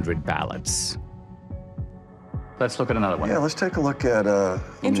 1,900 ballots. Let's look at another one. Yeah, let's take a look at...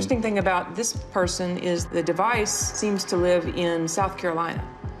 Interesting thing about this person is the device seems to live in South Carolina.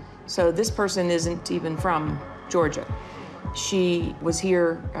 So this person isn't even from Georgia. She was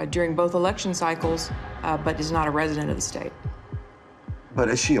here during both election cycles, but is not a resident of the state. But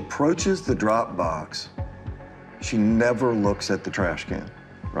as she approaches the drop box, she never looks at the trash can,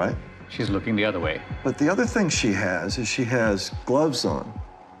 right? She's looking the other way. But the other thing she has is she has gloves on.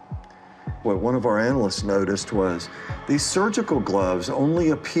 What one of our analysts noticed was these surgical gloves only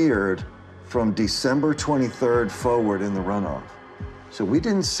appeared from December 23rd forward in the runoff. So we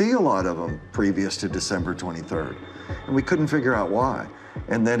didn't see a lot of them previous to December 23rd, and we couldn't figure out why.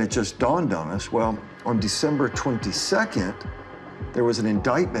 And then it just dawned on us, well, on December 22nd, there was an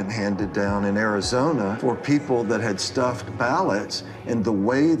indictment handed down in Arizona for people that had stuffed ballots, and the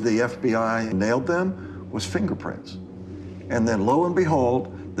way the FBI nailed them was fingerprints. And then lo and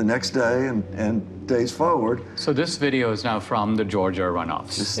behold, the next day and days forward. So this video is now from the Georgia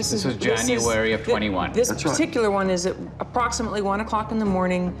runoffs. This is January of 21. This particular one is at approximately 1 o'clock in the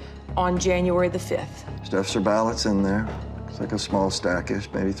morning on January the 5th. Stuffs her ballots in there. It's like a small stackish,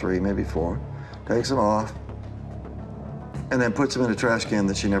 maybe 3, maybe 4. Takes them off, and then puts them in a trash can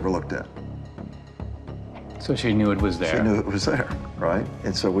that she never looked at. So she knew it was there. She knew it was there, right?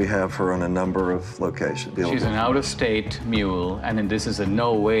 And so we have her on a number of locations. She's an out-of-state mule, and then this is in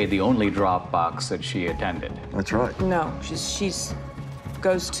no way the only drop box that she attended. That's right. No, she's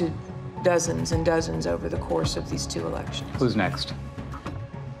goes to dozens and dozens over the course of these 2 elections. Who's next?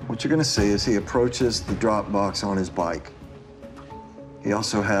 What you're going to see is he approaches the drop box on his bike. He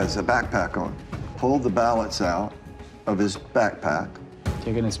also has a backpack on. Pulled the ballots out of his backpack.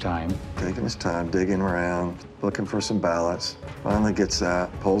 Taking his time. Taking his time, digging around, looking for some ballots. Finally gets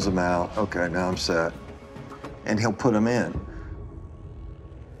that, pulls them out. Okay, now I'm set. And he'll put them in.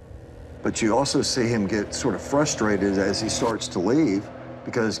 But you also see him get sort of frustrated as he starts to leave,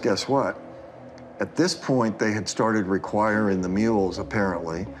 because guess what? At this point, they had started requiring the mules,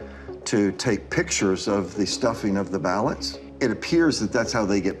 apparently, to take pictures of the stuffing of the ballots. It appears that that's how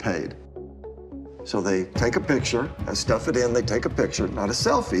they get paid. So they take a picture, stuff it in, they take a picture, not a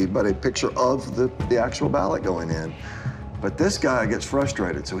selfie, but a picture of the actual ballot going in. But this guy gets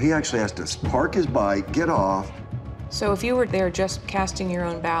frustrated, so he actually has to park his bike, get off. So if you were there just casting your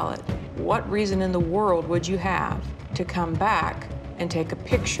own ballot, what reason in the world would you have to come back and take a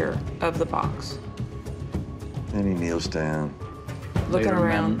picture of the box? And he kneels down. Looking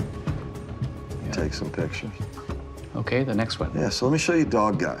around. Take some pictures. Okay, the next one. Yeah, so let me show you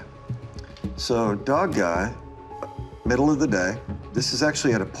Dog Guy. So Dog Guy, middle of the day, this is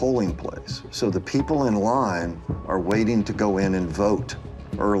actually at a polling place. So the people in line are waiting to go in and vote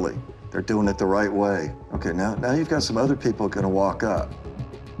early. They're doing it the right way. Okay, now you've got some other people gonna walk up.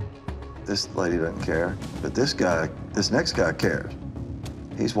 This lady doesn't care, but this next guy cares.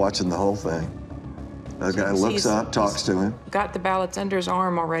 He's watching the whole thing. The guy looks up, talks to him. Got the ballots under his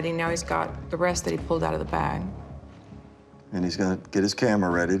arm already. Now he's got the rest that he pulled out of the bag. And he's gonna get his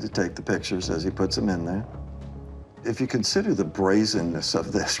camera ready to take the pictures as he puts them in there. If you consider the brazenness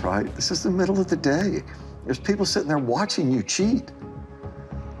of this, right? This is the middle of the day. There's people sitting there watching you cheat.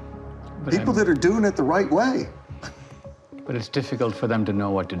 People that are doing it the right way. But it's difficult for them to know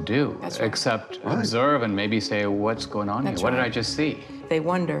what to do, except observe and maybe say, what's going on here? What did I just see? They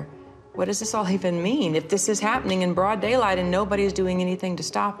wonder, what does this all even mean? If this is happening in broad daylight and nobody's doing anything to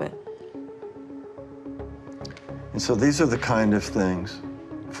stop it. And so these are the kind of things,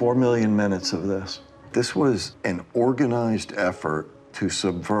 4 million minutes of this. This was an organized effort to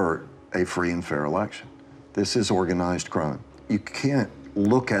subvert a free and fair election. This is organized crime. You can't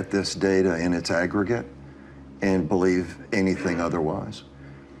look at this data in its aggregate and believe anything otherwise.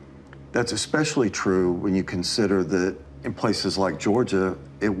 That's especially true when you consider that in places like Georgia,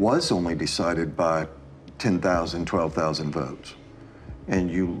 it was only decided by 10,000, 12,000 votes. And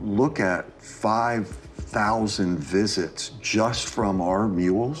you look at 5,000 visits just from our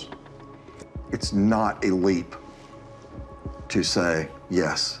mules, it's not a leap to say,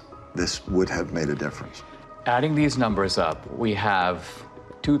 yes, this would have made a difference. Adding these numbers up, we have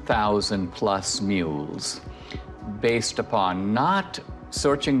 2,000 plus mules based upon not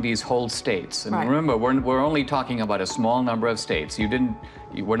searching these whole states. And remember, we're only talking about a small number of states.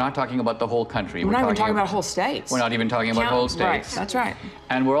 We're not talking about the whole country. We're not even talking about whole states. We're not even talking about whole states. Right, that's right.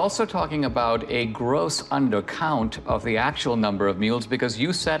 And we're also talking about a gross undercount of the actual number of mules because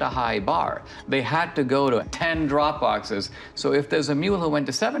you set a high bar. They had to go to 10 drop boxes. So if there's a mule who went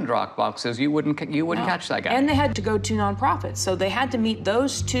to 7 drop boxes, you wouldn't catch that guy. And they had to go to nonprofits. So they had to meet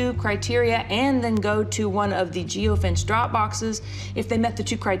those 2 criteria and then go to one of the geofence drop boxes. If they met the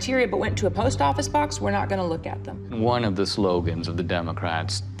 2 criteria but went to a post office box, we're not going to look at them. One of the slogans of the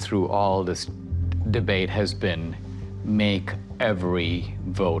Democrats through all this debate has been, make every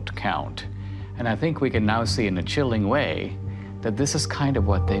vote count. And I think we can now see in a chilling way that this is kind of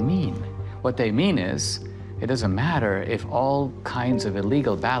what they mean. What they mean is, it doesn't matter if all kinds of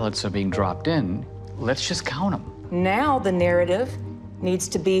illegal ballots are being dropped in, let's just count them. Now the narrative needs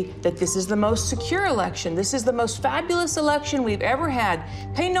to be that this is the most secure election. This is the most fabulous election we've ever had.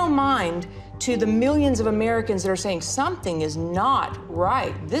 Pay no mind to the millions of Americans that are saying something is not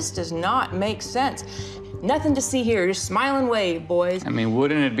right. This does not make sense. Nothing to see here, just smile and wave, boys. I mean,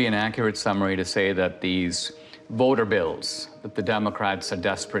 wouldn't it be an accurate summary to say that these voter bills that the Democrats are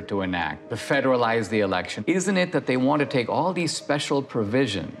desperate to enact, to federalize the election, isn't it that they want to take all these special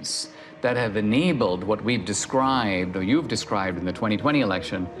provisions that have enabled what we've described, or you've described in the 2020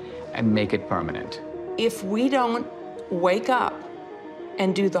 election, and make it permanent? If we don't wake up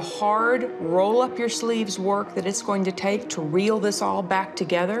and do the hard, roll up your sleeves work that it's going to take to reel this all back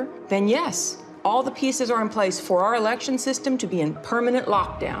together, then yes, all the pieces are in place for our election system to be in permanent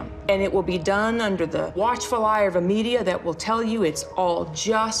lockdown. And it will be done under the watchful eye of a media that will tell you it's all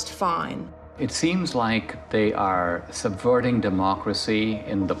just fine. It seems like they are subverting democracy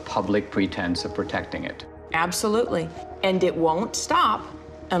in the public pretense of protecting it. Absolutely. And it won't stop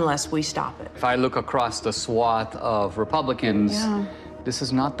unless we stop it. If I look across the swath of Republicans, this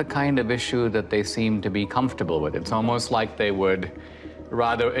is not the kind of issue that they seem to be comfortable with. It's almost like they would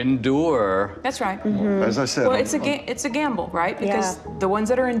rather endure. That's right. As I said, well, it's a gamble, right? Because the ones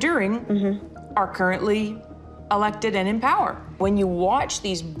that are enduring are currently elected and in power. When you watch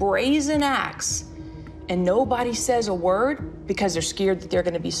these brazen acts and nobody says a word because they're scared that they're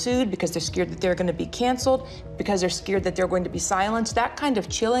going to be sued, because they're scared that they're going to be canceled, because they're scared that they're going to be silenced, that kind of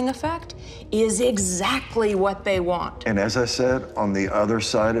chilling effect is exactly what they want. And as I said, on the other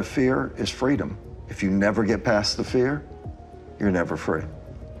side of fear is freedom. If you never get past the fear, you're never free.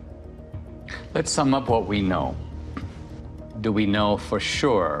 Let's sum up what we know. Do we know for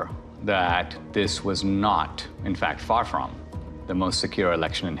sure that this was not, in fact, far from, the most secure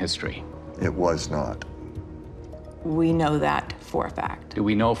election in history? It was not. We know that for a fact. Do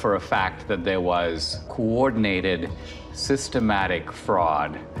we know for a fact that there was coordinated, systematic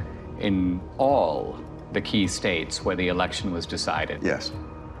fraud in all the key states where the election was decided? Yes.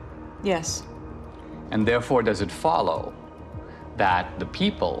 Yes. And therefore, does it follow that the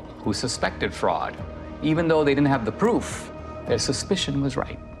people who suspected fraud, even though they didn't have the proof, their suspicion was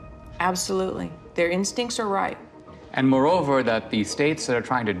right? Absolutely. Their instincts are right. And moreover, that the states that are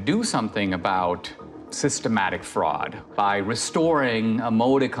trying to do something about systematic fraud by restoring a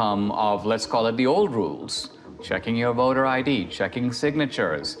modicum of, let's call it the old rules, checking your voter ID, checking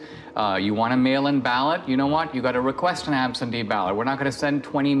signatures. You want a mail-in ballot? You know what? You got to request an absentee ballot. We're not going to send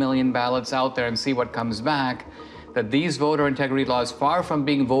 20 million ballots out there and see what comes back. That these voter integrity laws, far from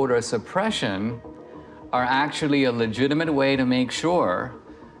being voter suppression, are actually a legitimate way to make sure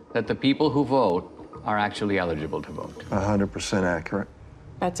that the people who vote are actually eligible to vote. 100% accurate.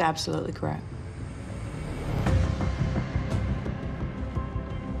 That's absolutely correct.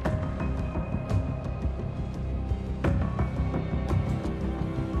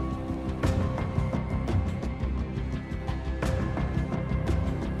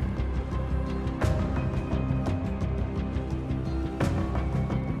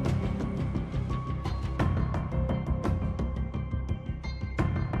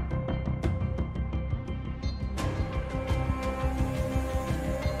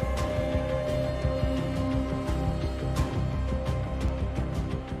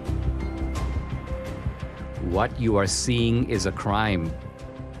 What you are seeing is a crime.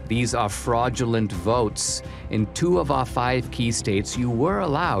 These are fraudulent votes. In 2 of our 5 key states, you were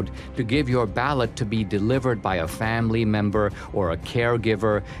allowed to give your ballot to be delivered by a family member or a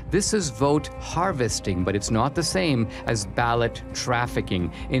caregiver. This is vote harvesting, but it's not the same as ballot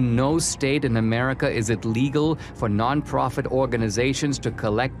trafficking. In no state in America is it legal for nonprofit organizations to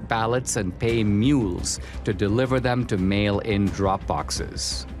collect ballots and pay mules to deliver them to mail-in drop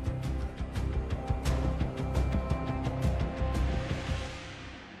boxes.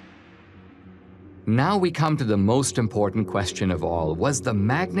 Now we come to the most important question of all. Was the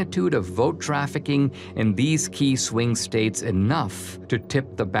magnitude of vote trafficking in these key swing states enough to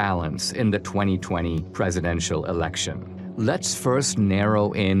tip the balance in the 2020 presidential election? Let's first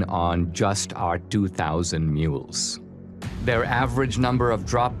narrow in on just our 2,000 mules. Their average number of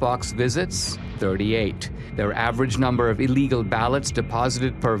Dropbox visits, 38. Their average number of illegal ballots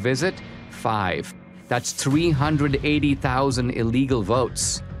deposited per visit, 5. That's 380,000 illegal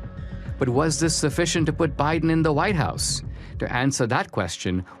votes. But was this sufficient to put Biden in the White House? To answer that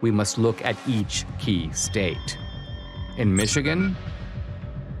question, we must look at each key state. In Michigan,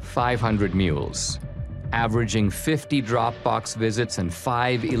 500 mules. averaging 50 drop box visits and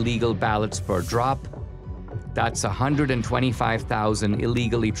 5 illegal ballots per drop. That's 125,000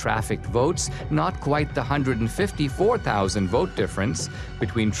 illegally trafficked votes, not quite the 154,000 vote difference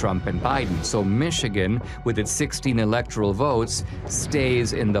between Trump and Biden. So Michigan, with its 16 electoral votes,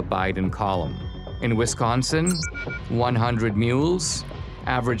 stays in the Biden column. In Wisconsin, 100 mules,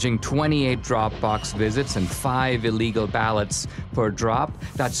 averaging 28 drop box visits and 5 illegal ballots per drop.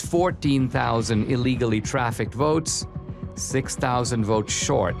 That's 14,000 illegally trafficked votes, 6,000 votes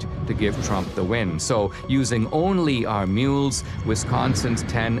short to give Trump the win. So using only our mules, Wisconsin's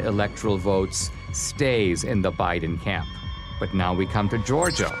 10 electoral votes stays in the Biden camp. But now we come to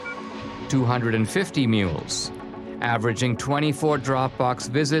Georgia. 250 mules, averaging 24 drop box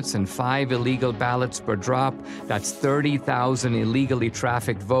visits and 5 illegal ballots per drop. That's 30,000 illegally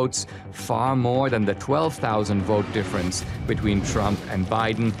trafficked votes, far more than the 12,000 vote difference between Trump and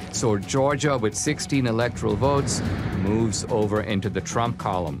Biden. So Georgia, with 16 electoral votes, moves over into the Trump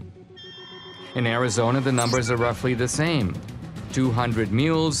column. In Arizona, the numbers are roughly the same. 200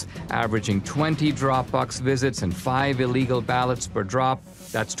 mules, averaging 20 drop box visits and 5 illegal ballots per drop.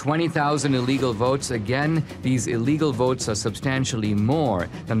 That's 20,000 illegal votes. Again, these illegal votes are substantially more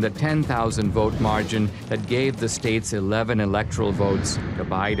than the 10,000 vote margin that gave the state's 11 electoral votes to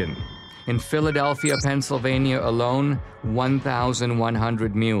Biden. In Philadelphia, Pennsylvania alone,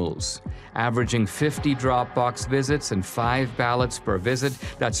 1,100 mules, averaging 50 drop box visits and 5 ballots per visit.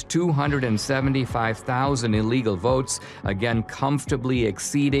 That's 275,000 illegal votes, again comfortably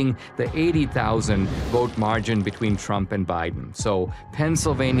exceeding the 80,000 vote margin between Trump and Biden. So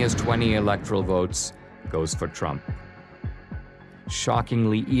Pennsylvania's 20 electoral votes goes for Trump.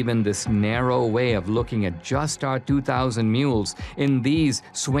 Shockingly, even this narrow way of looking at just our 2,000 mules in these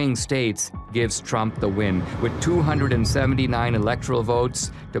swing states gives Trump the win, with 279 electoral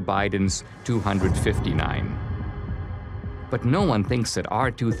votes to Biden's 259. But no one thinks that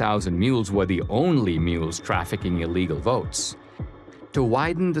our 2,000 mules were the only mules trafficking illegal votes. To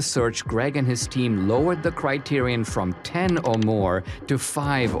widen the search, Greg and his team lowered the criterion from 10 or more to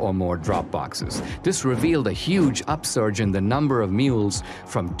 5 or more drop boxes. This revealed a huge upsurge in the number of mules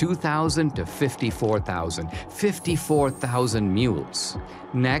from 2,000 to 54,000. 54,000 mules.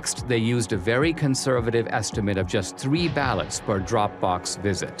 Next, they used a very conservative estimate of just 3 ballots per drop box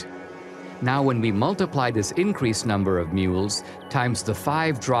visit. Now, when we multiply this increased number of mules times the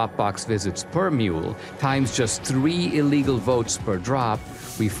 5 drop box visits per mule times just 3 illegal votes per drop,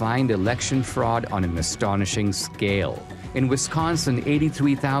 we find election fraud on an astonishing scale. In Wisconsin,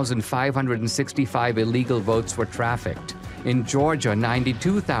 83,565 illegal votes were trafficked. In Georgia,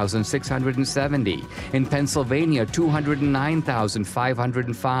 92,670. In Pennsylvania,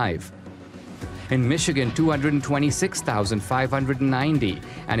 209,505. In Michigan, 226,590,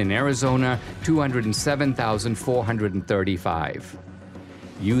 and in Arizona, 207,435.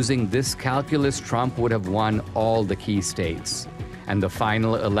 Using this calculus, Trump would have won all the key states. And the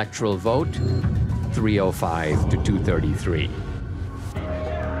final electoral vote, 305 to 233.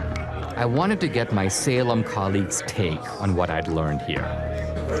 I wanted to get my Salem colleagues' take on what I'd learned here.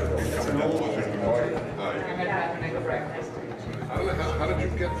 How did you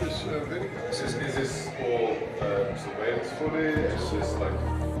get this video? Is this all surveillance footage? Is this like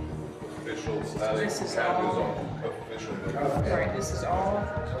official static? This is all official. Sorry, this is all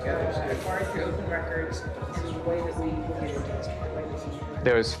acquired through open records. This is the way that we get it done.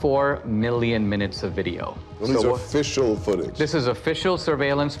 There's 4 million minutes of video. Well, these are official footage. This is official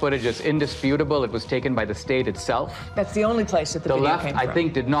surveillance footage. It's indisputable. It was taken by the state itself. That's the only place that the video left, came from. I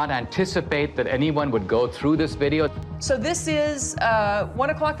think, did not anticipate that anyone would go through this video. So this is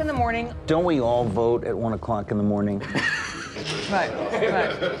 1 o'clock in the morning. Don't we all vote at 1 o'clock in the morning?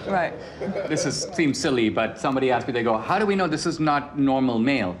 Right. This seems silly, but somebody asked me, they go, how do we know this is not normal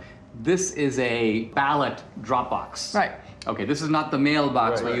mail? This is a ballot drop box. Right. Okay, this is not the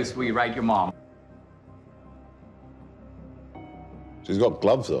mailbox where you write your mom. She's got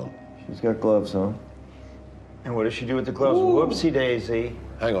gloves on. She's got gloves on. And what does she do with the gloves? Ooh. Whoopsie daisy.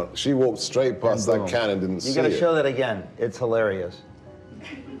 Hang on, she walked straight past that can and didn't see it. You gotta show that again. It's hilarious.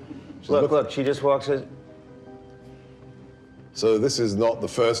 Look, she just walks in. So this is not the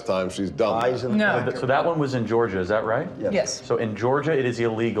first time she's done that. No. So that one was in Georgia, is that right? Yes. So in Georgia, it is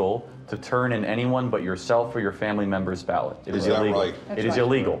illegal to turn in anyone but yourself or your family member's ballot. It is illegal. Right? It is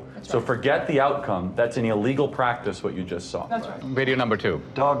illegal. So forget the outcome. That's an illegal practice, what you just saw. That's right. Video number 2.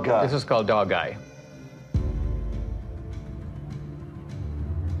 Dog guy. This is called Dog Guy.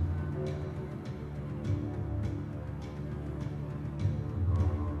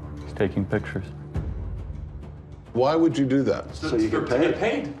 He's taking pictures. Why would you do that? So you get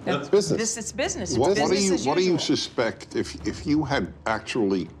paid. That's business. It's business. It's What business do you usual. suspect if you had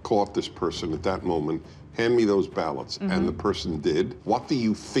actually caught this person at that moment, hand me those ballots, and the person did, what do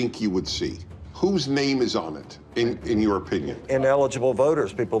you think you would see? Whose name is on it, in your opinion? Ineligible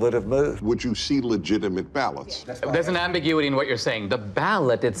voters, people that have moved. Would you see legitimate ballots? There's an ambiguity in what you're saying. The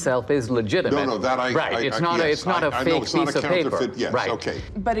ballot itself is legitimate. No, that I... Right, it's not a fake piece of paper. Yes, right. okay.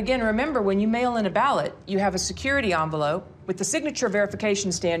 But again, remember, when you mail in a ballot, you have a security envelope with the signature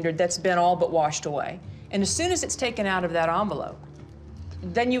verification standard that's been all but washed away. And as soon as it's taken out of that envelope,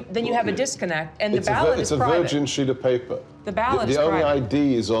 then you have a disconnect, and the ballot is private. It's a virgin sheet of paper. The ballot is private. The only private.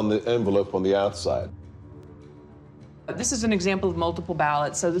 ID is on the envelope on the outside. This is an example of multiple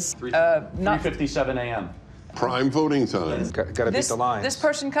ballots, so this... 3:57 a.m. Prime voting time. Got to beat the lines. This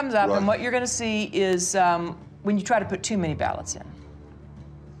person comes up, Right. and what you're going to see is when you try to put too many ballots in.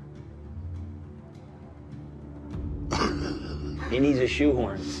 He needs a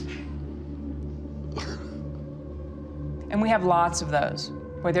shoehorn. And we have lots of those,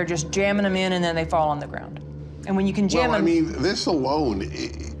 where they're just jamming them in and then they fall on the ground. And when you can jam Well, I them... mean, this alone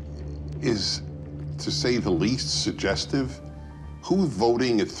is, to say the least, suggestive. Who's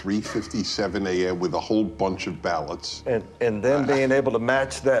voting at 3:57 a.m. with a whole bunch of ballots? And then being able to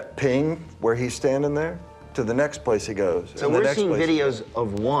match that ping where he's standing there to the next place he goes. So and the we're next seeing place he videos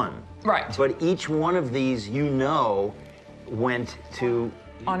of one. Right. But each one of these, went to...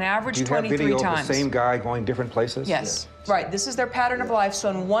 On average, Do you have 23 video times. of the same guy going different places? Yes. Right. This is their pattern of life. So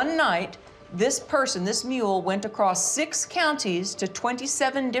in one night, this person, this mule, went across 6 counties to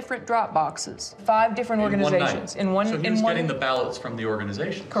 27 different drop boxes, 5 different organizations. So he was getting the ballots from the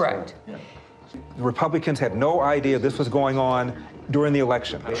organization. Correct. Yeah. The Republicans had no idea this was going on during the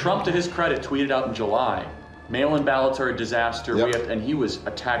election. Trump, to his credit, tweeted out in July, mail-in ballots are a disaster. Yep. And he was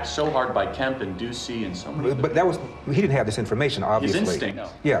attacked so hard by Kemp and Ducey and so many. But he didn't have this information, obviously. His instinct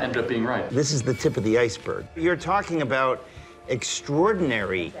ended up being right. This is the tip of the iceberg. You're talking about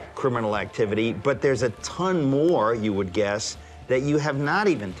extraordinary criminal activity, but there's a ton more, you would guess, that you have not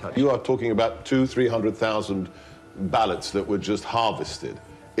even touched. You are talking about 200,000-300,000 ballots that were just harvested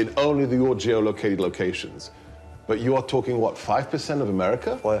in only your geolocated locations. But you are talking, what, 5% of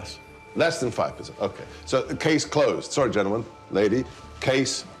America? Less. Less than 5%. Okay. So the case closed. Sorry, gentlemen, lady.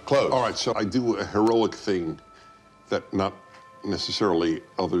 Case closed. All right, so I do a heroic thing that not necessarily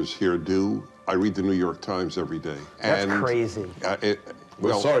others here do. I read the New York Times every day. That's crazy.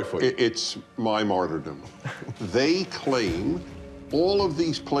 We're sorry for you. It's my martyrdom. They claim all of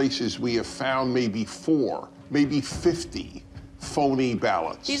these places we have found maybe 4, maybe 50 phony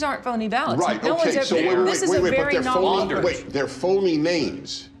ballots. These aren't phony ballots. Right, No okay, one's so ever, wait, this is a but very they're phony, novel... they're phony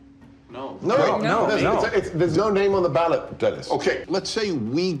names. No. There's no name on the ballot, Dennis. Okay, let's say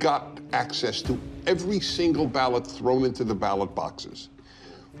we got access to every single ballot thrown into the ballot boxes.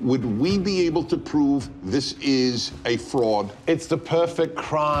 Would we be able to prove this is a fraud? It's the perfect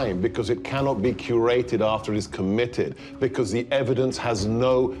crime because it cannot be curated after it is committed, because the evidence has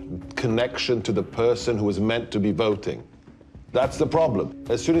no connection to the person who is meant to be voting. That's the problem.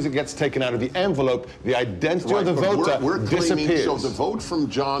 As soon as it gets taken out of the envelope, the identity of the voter we're claiming, disappears. so the vote from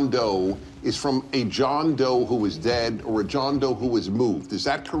John Doe is from a John Doe who is dead or a John Doe who is moved. Is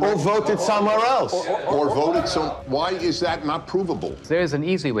that correct? Or voted somewhere else. Or voted some. Why is that not provable? There's an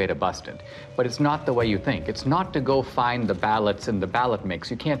easy way to bust it, but it's not the way you think. It's not to go find the ballots in the ballot mix.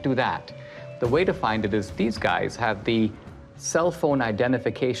 You can't do that. The way to find it is these guys have the cell phone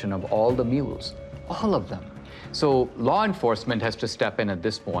identification of all the mules, all of them. So law enforcement has to step in at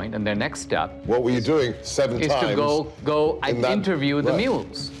this point, and their next step... What were you doing 7 is times? To go and interview the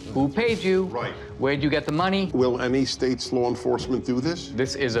mules. Who paid you? Right. Where'd you get the money? Will any state's law enforcement do this?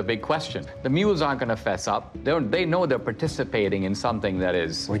 This is a big question. The mules aren't going to fess up. They know they're participating in something that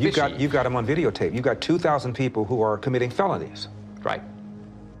is Well, you've got them on videotape. You've got 2,000 people who are committing felonies. Right.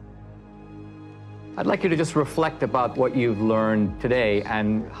 I'd like you to just reflect about what you've learned today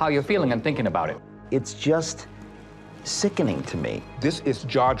and how you're feeling and thinking about it. It's just sickening to me. This is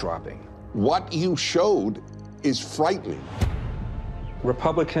jaw-dropping. What you showed is frightening.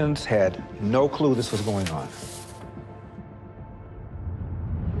 Republicans had no clue this was going on.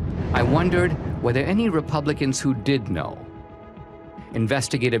 I wondered, were there any Republicans who did know?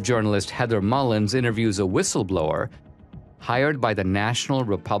 Investigative journalist Heather Mullins interviews a whistleblower hired by the National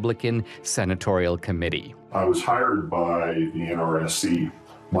Republican Senatorial Committee. I was hired by the NRSC.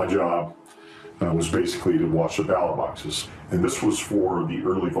 My job was basically to watch the ballot boxes. And this was for the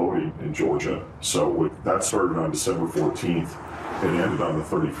early voting in Georgia. So that started on December 14th. It ended on the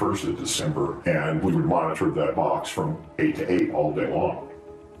 31st of December. And we would monitor that box from 8 to 8 all day long.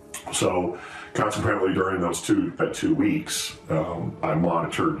 So consequently, during those 2 weeks, I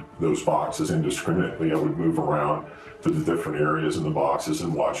monitored those boxes indiscriminately. I would move around to the different areas in the boxes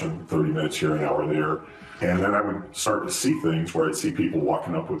and watch them 30 minutes here, an hour there. And then I would start to see things where I'd see people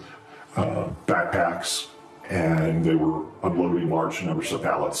walking up with backpacks, and they were unloading large numbers of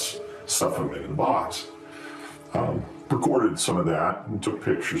pallets, stuffing them in the box. Recorded some of that and took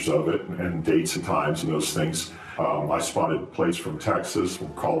pictures of it and dates and times and those things. I spotted plates from Texas,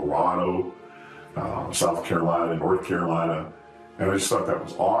 from Colorado, South Carolina, North Carolina, and I just thought that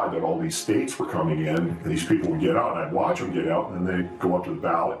was odd that all these states were coming in and these people would get out, and I'd watch them get out, and then they'd go up to the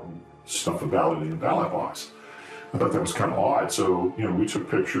ballot and stuff the ballot in the ballot box. I thought that was kind of odd. So, we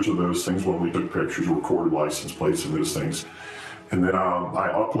took pictures of those things. When we took pictures, recorded license plates and those things. And then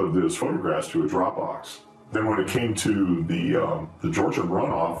I uploaded those photographs to a Dropbox. Then when it came to the Georgia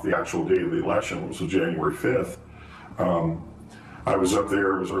runoff, the actual day of the election was January 5th, I was up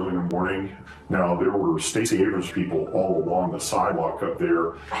there, it was early in the morning. Now, there were Stacey Abrams people all along the sidewalk up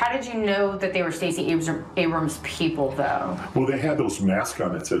there. How did you know that they were Stacey Abrams people, though? Well, they had those masks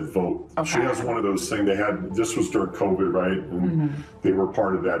on that said vote. Okay. She has one of those things they had, this was during COVID, right? And they were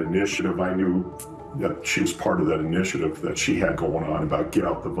part of that initiative. I knew that she was part of that initiative that she had going on about get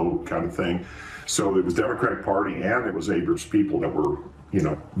out the vote kind of thing. So it was Democratic Party and it was Abrams people that were,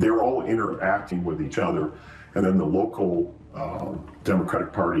 they were all interacting with each other. And then the local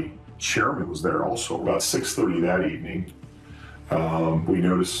Democratic Party chairman was there also. About 6:30 that evening, we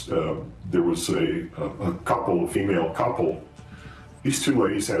noticed there was a couple, a female couple. These two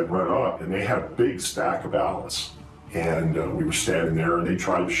ladies had run up and they had a big stack of ballots. And we were standing there and they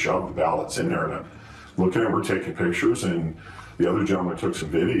tried to shove the ballots in there. And I'm looking at her, taking pictures, and the other gentleman took some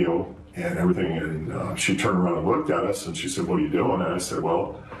video and everything. And she turned around and looked at us and she said, "What are you doing?" And I said,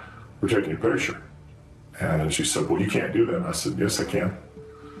 "Well, we're taking a picture." And she said, "Well, you can't do that." And I said, "Yes, I can."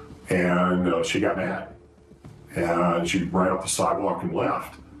 And she got mad. And she ran up the sidewalk and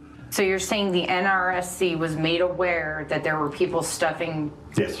left. So you're saying the NRSC was made aware that there were people stuffing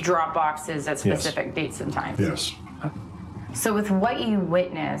drop boxes at specific dates and times? Yes. So with what you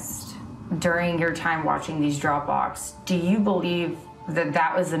witnessed during your time watching these drop boxes, do you believe that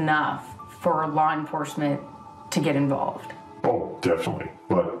that was enough for law enforcement to get involved? Oh, definitely.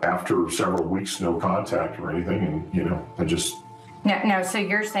 But after several weeks, no contact or anything, and, I just... Now, so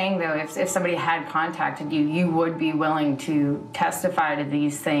you're saying, though, if somebody had contacted you, you would be willing to testify to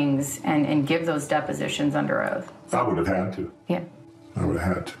these things and give those depositions under oath? I would have had to. Yeah. I would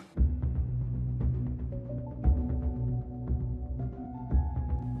have had to.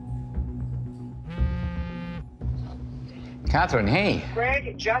 Catherine, hey.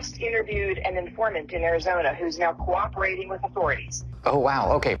 Greg just interviewed an informant in Arizona who's now cooperating with authorities. Oh,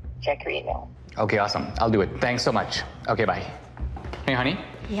 wow, okay. Check your email. Okay, awesome. I'll do it. Thanks so much. Okay, bye. Hey, honey.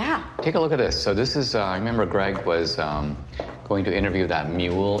 Yeah. Take a look at this. So this is, I remember Greg was going to interview that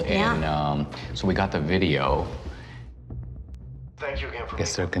mule, and so we got the video. Thank you again for. I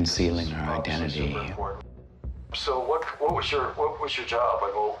guess they're concealing her identity. So what was your job?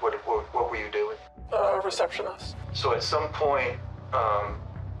 Like, what were you doing? Receptionist. So at some point,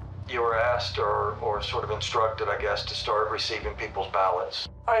 you were asked or sort of instructed, I guess, to start receiving people's ballots.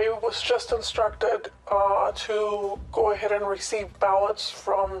 I was just instructed to go ahead and receive ballots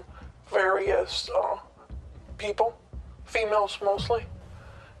from various people, females mostly,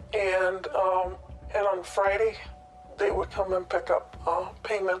 and on Friday they would come and pick up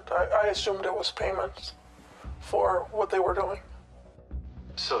payment. I assumed it was payments for what they were doing.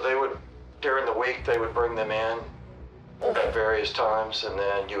 So they would, during the week, they would bring them in at various times, and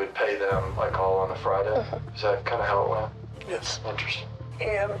then you would pay them like all on a Friday. Is that kind of how it went? Yes. Interesting.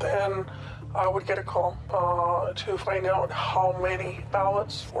 And then I would get a call to find out how many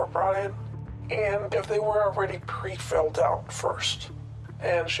ballots were brought in and if they were already pre-filled out first.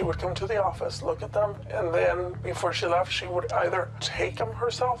 And she would come to the office, look at them, and then before she left, she would either take them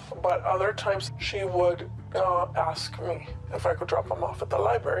herself, but other times she would ask me if I could drop them off at the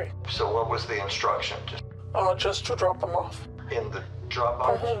library. So what was the instruction? Just to drop them off. In the drop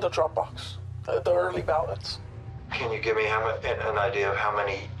box? The drop box, the early ballots. Can you give me an idea of how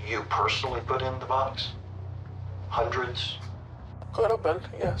many you personally put in the box? Hundreds? Could have been,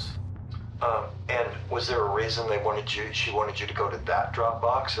 yes. And was there a reason she wanted you to go to that drop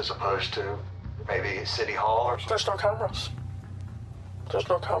box as opposed to maybe City Hall or something? There's no cameras. There's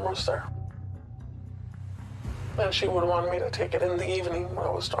no cameras there. And she would want me to take it in the evening when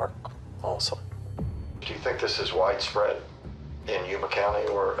it was dark also. Do you think this is widespread in Yuma County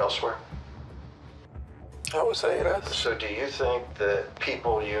or elsewhere? I would say it is. So do you think that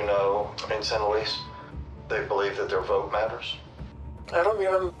people you know in St. Luis, they believe that their vote matters? I don't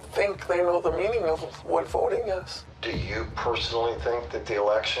even think they know the meaning of what voting is. Do you personally think that the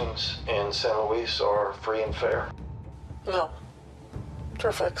elections in San Luis are free and fair? No.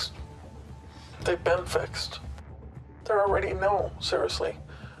 They're fixed. They've been fixed. They already know, seriously,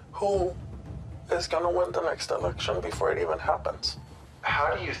 who is going to win the next election before it even happens.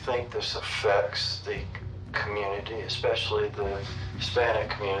 How do you think this affects the community, especially the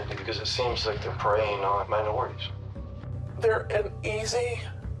Hispanic community? Because it seems like they're preying on minorities. They're an easy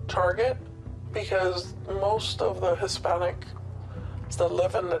target because most of the Hispanics that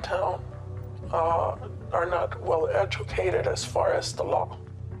live in the town are not well educated as far as the law.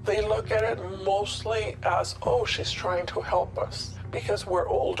 They look at it mostly as, oh, she's trying to help us because we're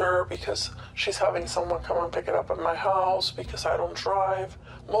older, because she's having someone come and pick it up at my house, because I don't drive.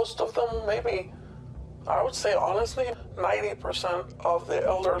 Most of them, maybe, I would say honestly, 90% of the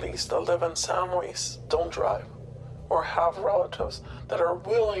elderlies that live in San Luis don't drive or have relatives that are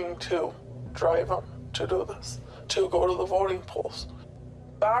willing to drive them to do this, to go to the voting polls.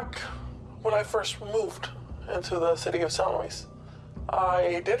 Back when I first moved into the city of San Luis,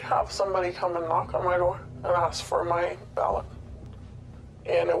 I did have somebody come and knock on my door and ask for my ballot.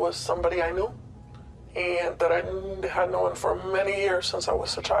 And it was somebody I knew and that I had known for many years since I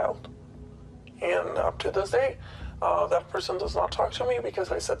was a child. And up to this day, that person does not talk to me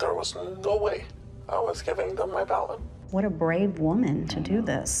because I said there was no way I was giving them my ballot. What a brave woman to do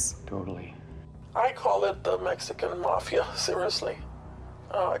this. Totally. I call it the Mexican mafia, seriously,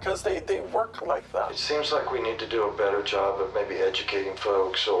 because they work like that. It seems like we need to do a better job of maybe educating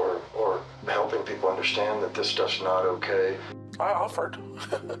folks or helping people understand that this stuff's not okay. I offered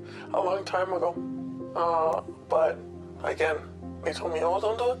a long time ago, but again, they told me, oh,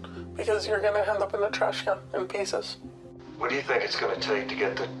 don't do it because you're going to end up in the trash can in pieces. What do you think it's going to take to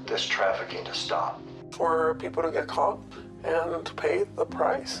get this trafficking to stop? For people to get caught and to pay the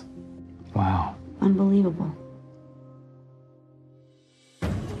price. Wow. Unbelievable.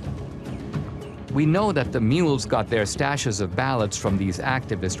 We know that the mules got their stashes of ballots from these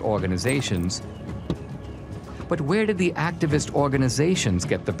activist organizations. But where did the activist organizations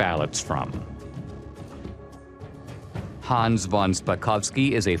get the ballots from? Hans von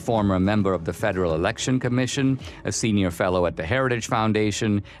Spakovsky is a former member of the Federal Election Commission, a senior fellow at the Heritage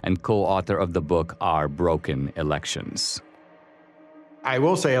Foundation, and co-author of the book Our Broken Elections. I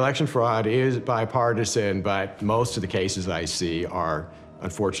will say election fraud is bipartisan, but most of the cases I see are,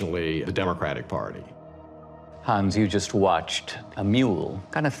 unfortunately, the Democratic Party. Hans, you just watched a mule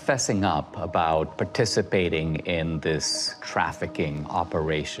kind of fessing up about participating in this trafficking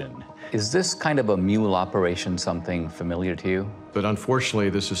operation. Is this kind of a mule operation something familiar to you? But unfortunately,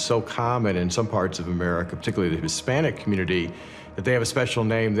 this is so common in some parts of America, particularly the Hispanic community, that they have a special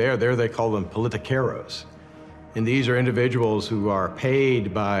name there. There they call them politiqueros. And these are individuals who are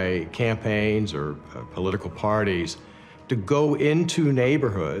paid by campaigns or political parties to go into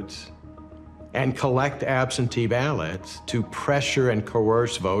neighborhoods and collect absentee ballots to pressure and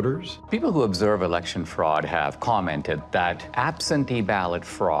coerce voters. People who observe election fraud have commented that absentee ballot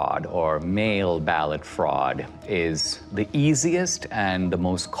fraud or mail ballot fraud is the easiest and the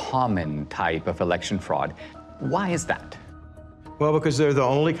most common type of election fraud. Why is that? Well, because they're the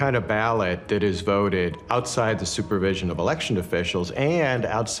only kind of ballot that is voted outside the supervision of election officials and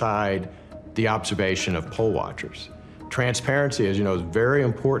outside the observation of poll watchers. Transparency, as you know, is very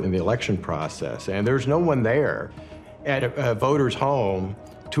important in the election process, and there's no one there at a voter's home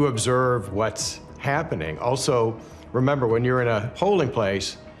to observe what's happening. Also, remember, when you're in a polling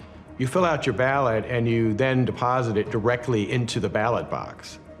place, you fill out your ballot and you then deposit it directly into the ballot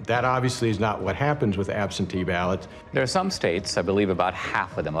box. That obviously is not what happens with absentee ballots. There are some states, I believe about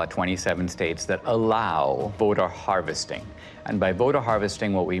half of them, about 27 states, that allow voter harvesting. And by voter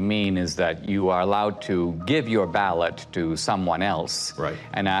harvesting, what we mean is that you are allowed to give your ballot to someone else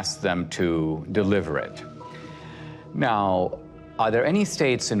and ask them to deliver it. Now, are there any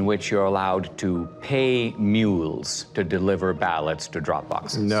states in which you're allowed to pay mules to deliver ballots to drop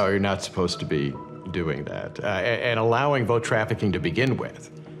boxes? No, you're not supposed to be doing that. And allowing vote trafficking to begin with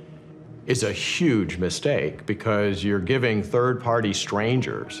is a huge mistake because you're giving third-party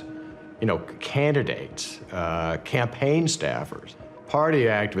strangers, you know, candidates, campaign staffers, party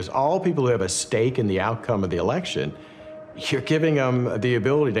activists, all people who have a stake in the outcome of the election, you're giving them the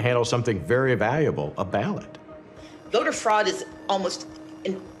ability to handle something very valuable, a ballot. Voter fraud is almost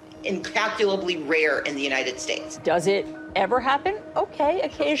incalculably rare in the United States. Does it ever happen? Okay,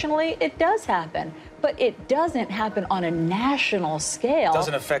 occasionally it does happen, but it doesn't happen on a national scale.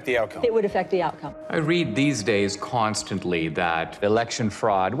 Doesn't affect the outcome. It would affect the outcome. I read these days constantly that election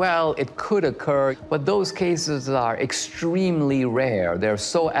fraud, well, it could occur, but those cases are extremely rare. They're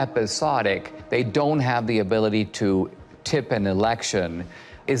so episodic, they don't have the ability to tip an election.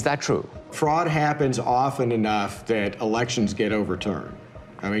 Is that true? Fraud happens often enough that elections get overturned.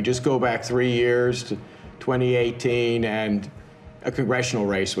 I mean, just go back 3 years to 2018 and a congressional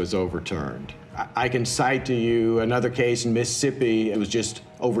race was overturned. I can cite to you another case in Mississippi. It was just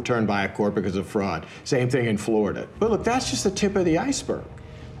overturned by a court because of fraud. Same thing in Florida. But look, that's just the tip of the iceberg.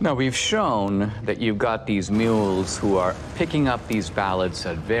 Now, we've shown that you've got these mules who are picking up these ballots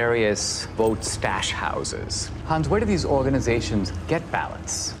at various vote stash houses. Hans, where do these organizations get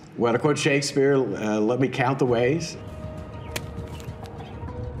ballots? Well, to quote Shakespeare, let me count the ways.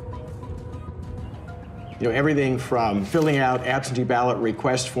 You know, everything from filling out absentee ballot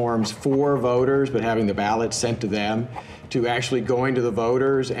request forms for voters, but having the ballots sent to them, to actually going to the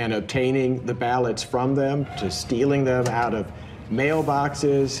voters and obtaining the ballots from them, to stealing them out of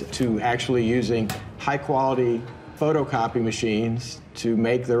mailboxes, to actually using high-quality photocopy machines to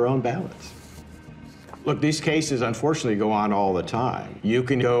make their own ballots. Look, these cases unfortunately go on all the time. You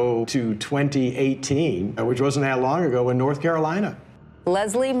can go to 2018, which wasn't that long ago, in North Carolina.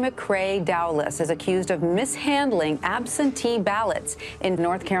 Leslie McCrae Dowless is accused of mishandling absentee ballots in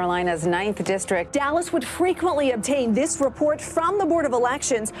North Carolina's 9th District. Dowless would frequently obtain this report from the Board of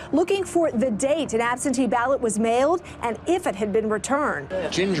Elections looking for the date an absentee ballot was mailed and if it had been returned.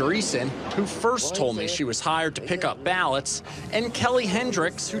 Ginger Eason, who first told me she was hired to pick up ballots, and Kelly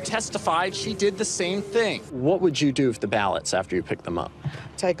Hendricks, who testified she did the same thing. What would you do with the ballots after you picked them up?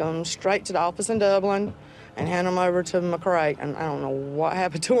 Take them straight to the office in Dublin and hand them over to McCrae. And I don't know what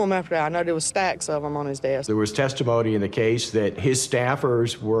happened to him after that. I know there was stacks of them on his desk. There was testimony in the case that his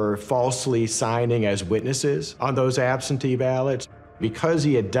staffers were falsely signing as witnesses on those absentee ballots. Because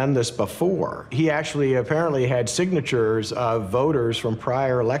he had done this before, he actually apparently had signatures of voters from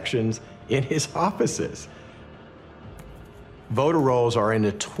prior elections in his offices. Voter rolls are in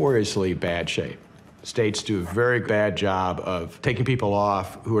notoriously bad shape. States do a very bad job of taking people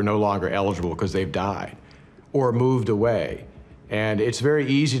off who are no longer eligible because they've died or moved away. And it's very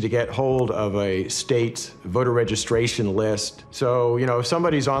easy to get hold of a state's voter registration list. So, you know, if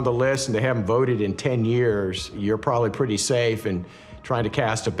somebody's on the list and they haven't voted in 10 years, you're probably pretty safe in trying to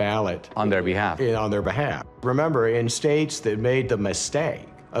cast a ballot. On their behalf. On their behalf. Remember, in states that made the mistake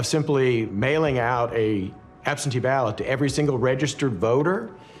of simply mailing out a absentee ballot to every single registered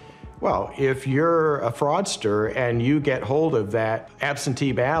voter, well, if you're a fraudster and you get hold of that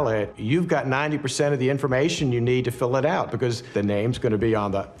absentee ballot, you've got 90% of the information you need to fill it out because the name's going to be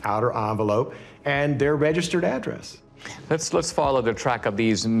on the outer envelope and their registered address. Let's follow the track of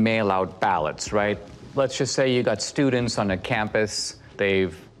these mail-out ballots, right? Let's just say you got students on a campus,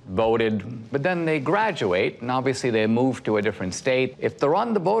 they've voted, but then they graduate, and obviously they move to a different state. If they're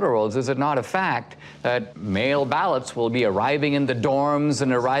on the voter rolls, is it not a fact that mail ballots will be arriving in the dorms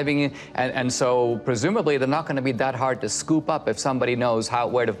and arriving in, and so presumably they're not going to be that hard to scoop up if somebody knows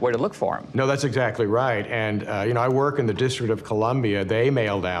where to look for them? No, that's exactly right. And you know, I work in the District of Columbia. They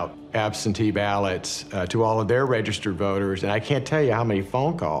mailed out absentee ballots to all of their registered voters, and I can't tell you how many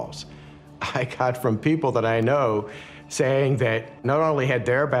phone calls I got from people that I know saying that not only had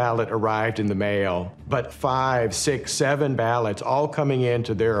their ballot arrived in the mail, but 5, 6, 7 ballots all coming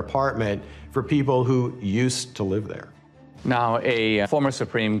into their apartment for people who used to live there. Now, a former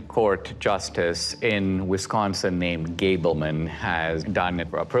Supreme Court justice in Wisconsin named Gableman has done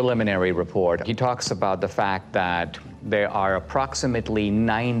a preliminary report. He talks about the fact that there are approximately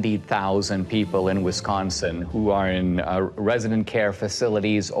 90,000 people in Wisconsin who are in resident care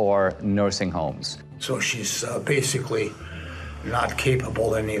facilities or nursing homes. So she's basically not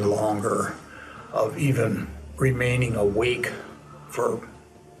capable any longer of even remaining awake for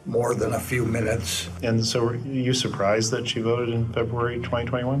more than a few minutes. And so were you surprised that she voted in February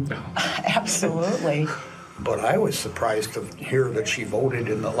 2021? Absolutely. But I was surprised to hear that she voted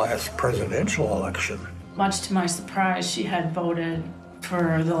in the last presidential election. Much to my surprise, she had voted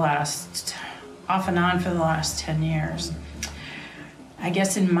for the last, off and on for the last 10 years. I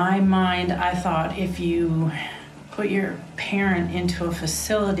guess in my mind, I thought if you put your parent into a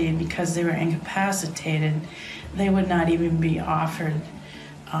facility because they were incapacitated, they would not even be offered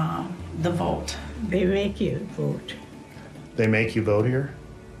the vote. They make you vote. They make you vote here?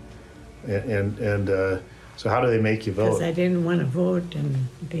 And So how do they make you Because vote? I didn't want to vote, and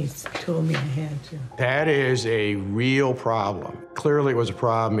they told me I had to. That is a real problem. Clearly, it was a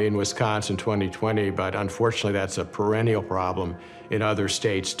problem in Wisconsin 2020, but unfortunately, that's a perennial problem in other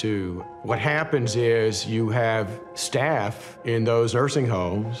states too. What happens is you have staff in those nursing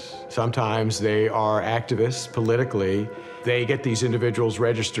homes. Sometimes they are activists politically. They get these individuals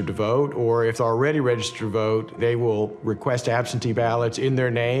registered to vote, or if they're already registered to vote, they will request absentee ballots in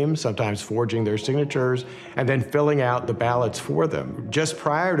their name, sometimes forging their signatures, and then filling out the ballots for them. Just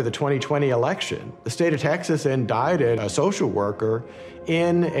prior to the 2020 election, the state of Texas indicted a social worker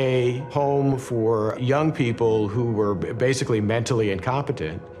in a home for young people who were basically mentally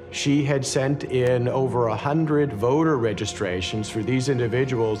incompetent. She had sent in over 100 voter registrations for these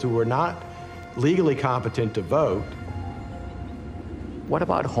individuals who were not legally competent to vote. What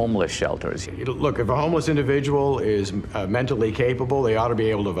about homeless shelters? Look, if a homeless individual is mentally capable, they ought to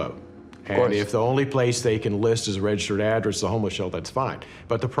be able to vote. And if the only place they can list as a registered address is a homeless shelter, that's fine.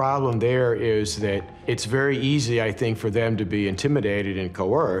 But the problem there is that it's very easy, I think, for them to be intimidated and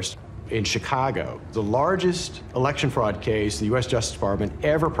coerced. In Chicago, the largest election fraud case the U.S. Justice Department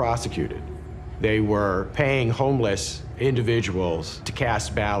ever prosecuted, they were paying homeless individuals to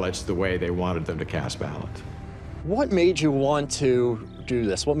cast ballots the way they wanted them to cast ballots. What made you want to do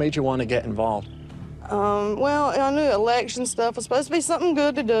this? What made you want to get involved? Well, I knew election stuff was supposed to be something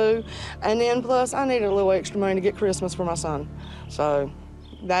good to do, and then plus I needed a little extra money to get Christmas for my son. So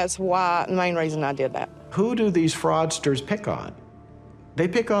that's why, the main reason I did that. Who do these fraudsters pick on? They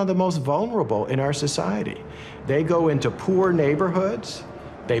pick on the most vulnerable in our society. They go into poor neighborhoods,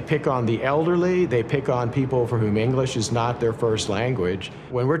 they pick on the elderly, they pick on people for whom English is not their first language.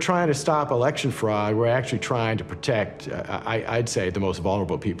 When we're trying to stop election fraud, we're actually trying to protect, I'd say, the most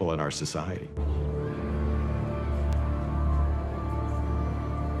vulnerable people in our society.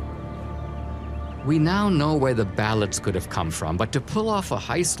 We now know where the ballots could have come from, but to pull off a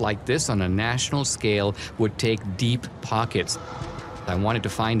heist like this on a national scale would take deep pockets. I wanted to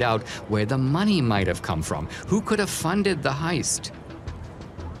find out where the money might have come from. Who could have funded the heist?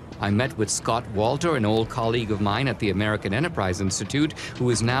 I met with Scott Walter, an old colleague of mine at the American Enterprise Institute,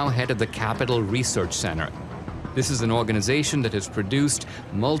 who is now head of the Capital Research Center. This is an organization that has produced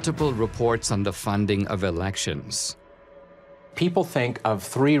multiple reports on the funding of elections. People think of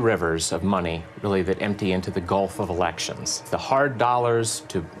three rivers of money, really, that empty into the gulf of elections. The hard dollars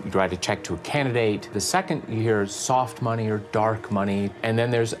to write a check to a candidate. The second, you hear soft money or dark money. And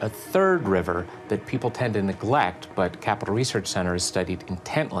then there's a third river that people tend to neglect, but Capital Research Center has studied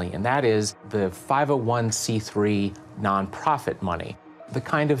intently, and that is the 501c3 nonprofit money, the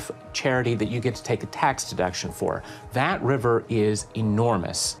kind of charity that you get to take a tax deduction for. That river is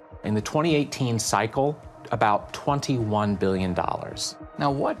enormous. In the 2018 cycle, about $21 billion. Now,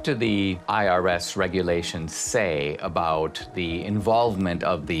 what do the IRS regulations say about the involvement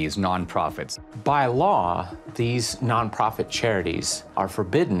of these nonprofits? By law, these nonprofit charities are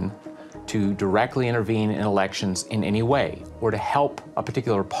forbidden to directly intervene in elections in any way or to help a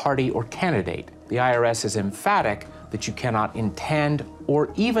particular party or candidate. The IRS is emphatic that you cannot intend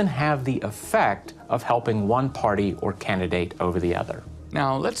or even have the effect of helping one party or candidate over the other.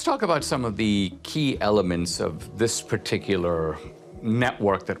 Now, let's talk about some of the key elements of this particular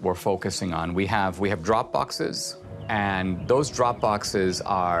network that we're focusing on. We have drop boxes, and those drop boxes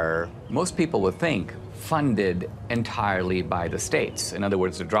are, most people would think, funded entirely by the states. In other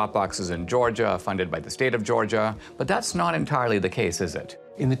words, the drop boxes in Georgia are funded by the state of Georgia, but that's not entirely the case, is it?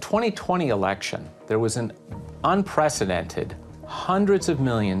 In the 2020 election, there was an unprecedented hundreds of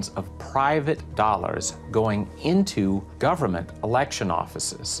millions of private dollars going into government election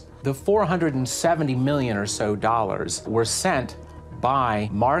offices. The $470 million or so dollars were sent by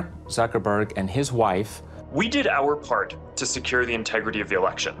Mark Zuckerberg and his wife. We did our part to secure the integrity of the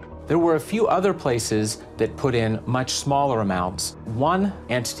election. There were a few other places that put in much smaller amounts. One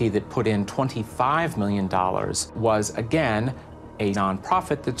entity that put in $25 million was, again, a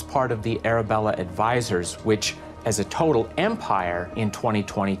nonprofit that's part of the Arabella Advisors, which as a total empire in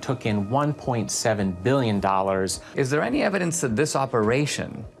 2020 took in $1.7 billion. Is there any evidence that this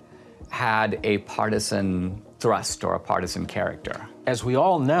operation had a partisan thrust or a partisan character? As we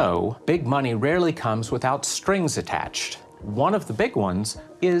all know, big money rarely comes without strings attached. One of the big ones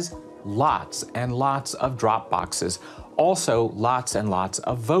is lots and lots of drop boxes. Also, lots and lots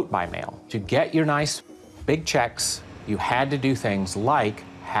of vote by mail. To get your nice big checks, you had to do things like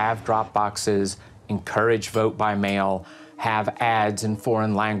have drop boxes, encourage vote by mail, have ads in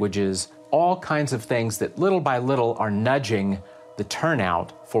foreign languages, all kinds of things that little by little are nudging the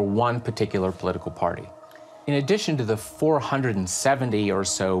turnout for one particular political party. In addition to the $470 or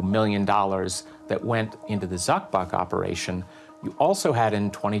so million that that went into the Zuckbuck operation, you also had in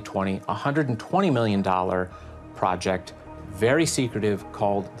 2020 a $120 million project, very secretive,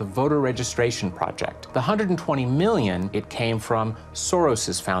 called the Voter Registration Project. The $120 million, it came from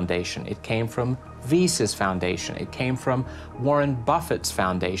Soros's foundation, it came from Visa's foundation, it came from Warren Buffett's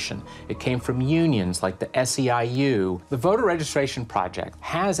foundation, it came from unions like the SEIU. The Voter Registration Project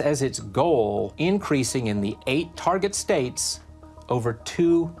has as its goal increasing in the 8 target states over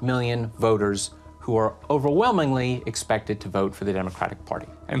 2 million voters who are overwhelmingly expected to vote for the Democratic Party.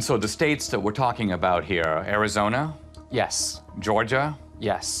 And so the states that we're talking about here, Arizona? Yes. Georgia?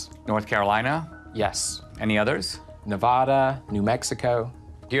 Yes. North Carolina? Yes. Any others? Nevada, New Mexico.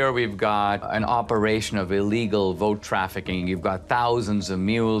 Here we've got an operation of illegal vote trafficking. You've got thousands of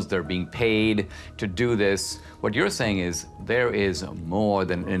mules, they're being paid to do this. What you're saying is there is more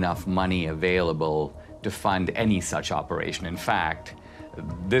than enough money available to fund any such operation. In fact,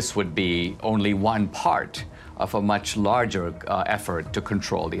 this would be only one part of a much larger effort to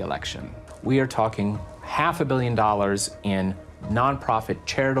control the election. We are talking $500 million in nonprofit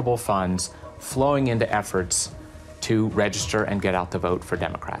charitable funds flowing into efforts to register and get out the vote for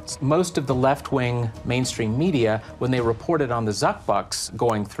Democrats. Most of the left-wing mainstream media, when they reported on the Zuckbucks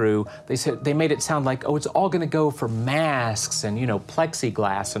going through, they made it sound like, oh, it's all gonna go for masks and, you know,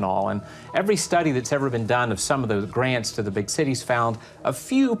 plexiglass and all. And every study that's ever been done of some of those grants to the big cities found a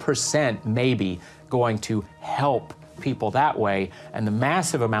few percent maybe going to help people that way, and the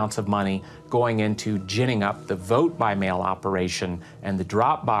massive amounts of money going into ginning up the vote-by-mail operation and the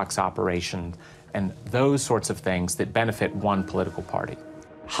drop box operation and those sorts of things that benefit one political party.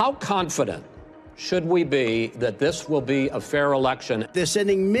 How confident should we be that this will be a fair election? They're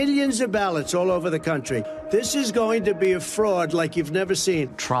sending millions of ballots all over the country. This is going to be a fraud like you've never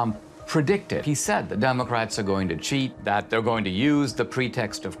seen. Trump predicted. He said the Democrats are going to cheat, that they're going to use the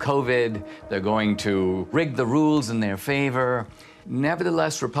pretext of COVID, they're going to rig the rules in their favor.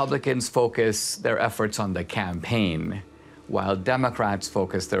 Nevertheless, Republicans focus their efforts on the campaign, while Democrats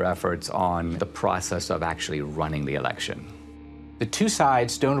focus their efforts on the process of actually running the election. The two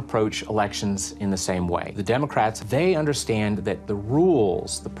sides don't approach elections in the same way. The Democrats, they understand that the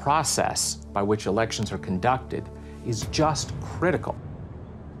rules, the process by which elections are conducted is just critical.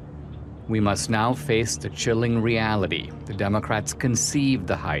 We must now face the chilling reality. The Democrats conceived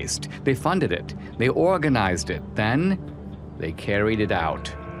the heist. They funded it. They organized it. Then they carried it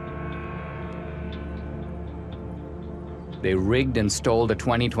out. They rigged and stole the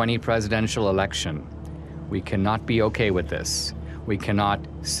 2020 presidential election. We cannot be okay with this. We cannot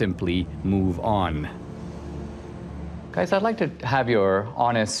simply move on. Guys, I'd like to have your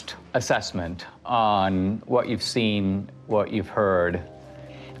honest assessment on what you've seen, what you've heard,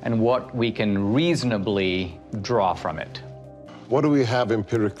 and what we can reasonably draw from it. What do we have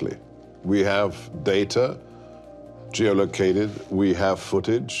empirically? We have data, geolocated, we have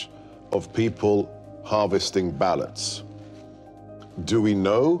footage of people harvesting ballots. Do we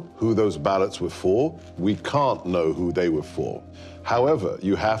know who those ballots were for? We can't know who they were for. However,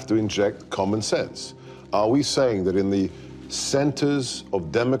 you have to inject common sense. Are we saying that in the centers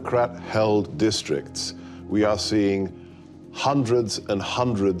of Democrat-held districts, we are seeing hundreds and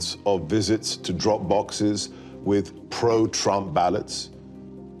hundreds of visits to drop boxes with pro-Trump ballots?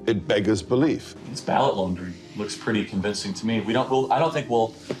 It beggars belief. It's ballot laundering. Looks pretty convincing to me. I don't think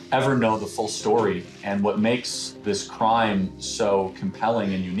we'll ever know the full story. And what makes this crime so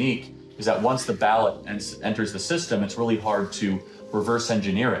compelling and unique is that once the ballot enters the system, it's really hard to reverse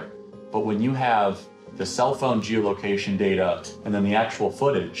engineer it. But when you have the cell phone geolocation data and then the actual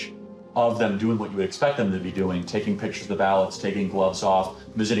footage of them doing what you would expect them to be doing, taking pictures of the ballots, taking gloves off,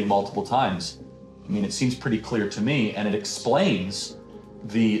 visiting multiple times, I mean, it seems pretty clear to me, and it explains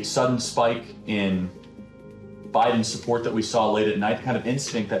the sudden spike in Biden's support that we saw late at night, the kind of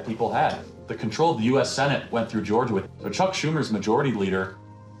instinct that people had. The control of the U.S. Senate went through Georgia with Chuck Schumer's majority leader,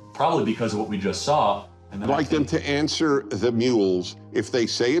 probably because of what we just saw. I'd like them to answer the mules. If they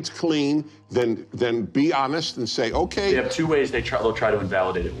say it's clean, then be honest and say, okay. They have two ways they'll try to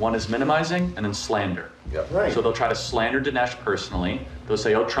invalidate it. One is minimizing and then slander. Yep. Right. So they'll try to slander Dinesh personally. They'll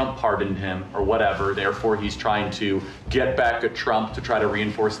say, oh, Trump pardoned him or whatever. Therefore, he's trying to get back at Trump to try to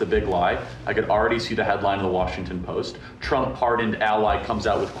reinforce the big lie. I could already see the headline of the Washington Post. Trump pardoned ally comes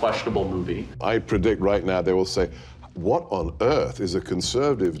out with questionable movie. I predict right now they will say, what on earth is a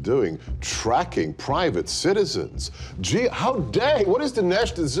conservative doing tracking private citizens? Gee, how dare, what is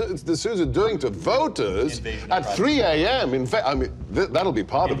Dinesh D'Souza doing to voters at 3 a.m.? In fact, I mean, that'll be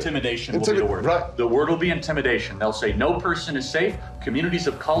part of it. Intimidation will be the word. Right. The word will be intimidation. They'll say no person is safe, communities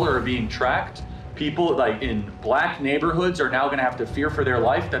of color are being tracked, People like in black neighborhoods are now going to have to fear for their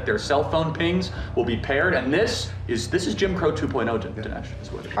life that their cell phone pings will be paired. And this is Jim Crow 2.0, Dinesh,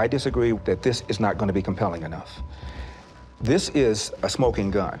 is what it is. I disagree that this is not going to be compelling enough. This is a smoking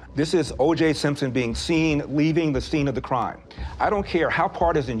gun. This is O.J. Simpson being seen leaving the scene of the crime. I don't care how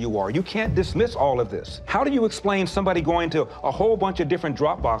partisan you are. You can't dismiss all of this. How do you explain somebody going to a whole bunch of different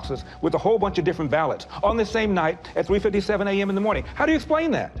drop boxes with a whole bunch of different ballots on the same night at 3:57 a.m. in the morning? How do you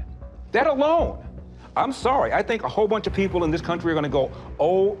explain that? That alone. I'm sorry. I think a whole bunch of people in this country are going to go,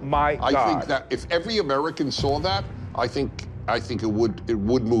 oh my God. I think that if every American saw that, I think it would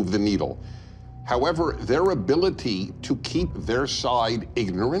move the needle. However, their ability to keep their side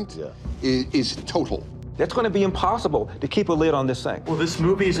ignorant is total. That's going to be impossible to keep a lid on this thing. Well, this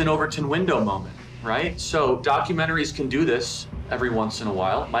movie is an Overton window moment, right? So documentaries can do this every once in a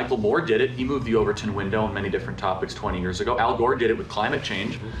while. Michael Moore did it. He moved the Overton window on many different topics 20 years ago. Al Gore did it with climate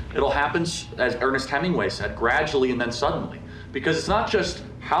change. It'll happen, as Ernest Hemingway said, gradually and then suddenly. Because it's not just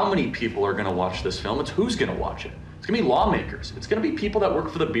how many people are going to watch this film, it's who's going to watch it. It's going to be lawmakers. It's going to be people that work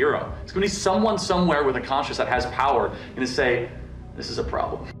for the Bureau. It's going to be someone somewhere with a conscience that has power and to say, this is a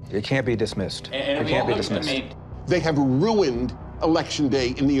problem. It can't be dismissed. And it can't be dismissed. They have ruined Election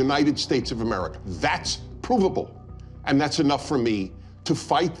Day in the United States of America. That's provable. And that's enough for me to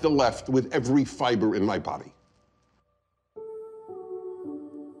fight the left with every fiber in my body.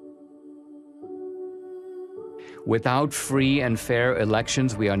 Without free and fair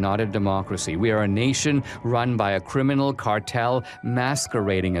elections, we are not a democracy. We are a nation run by a criminal cartel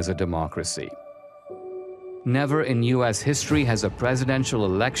masquerading as a democracy. Never in U.S. history has a presidential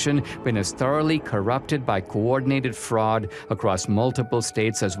election been as thoroughly corrupted by coordinated fraud across multiple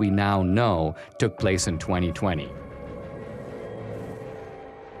states as we now know took place in 2020.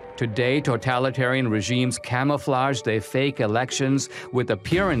 Today, totalitarian regimes camouflage their fake elections with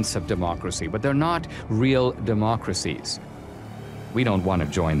appearance of democracy, but they're not real democracies. We don't want to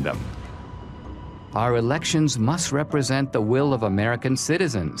join them. Our elections must represent the will of American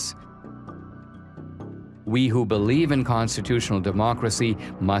citizens. We who believe in constitutional democracy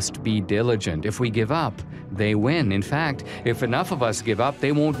must be diligent. If we give up, they win. In fact, if enough of us give up,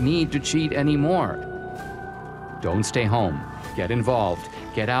 they won't need to cheat anymore. Don't stay home. Get involved.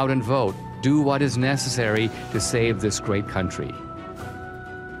 Get out and vote. Do what is necessary to save this great country.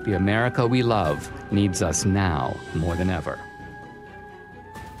 The America we love needs us now more than ever.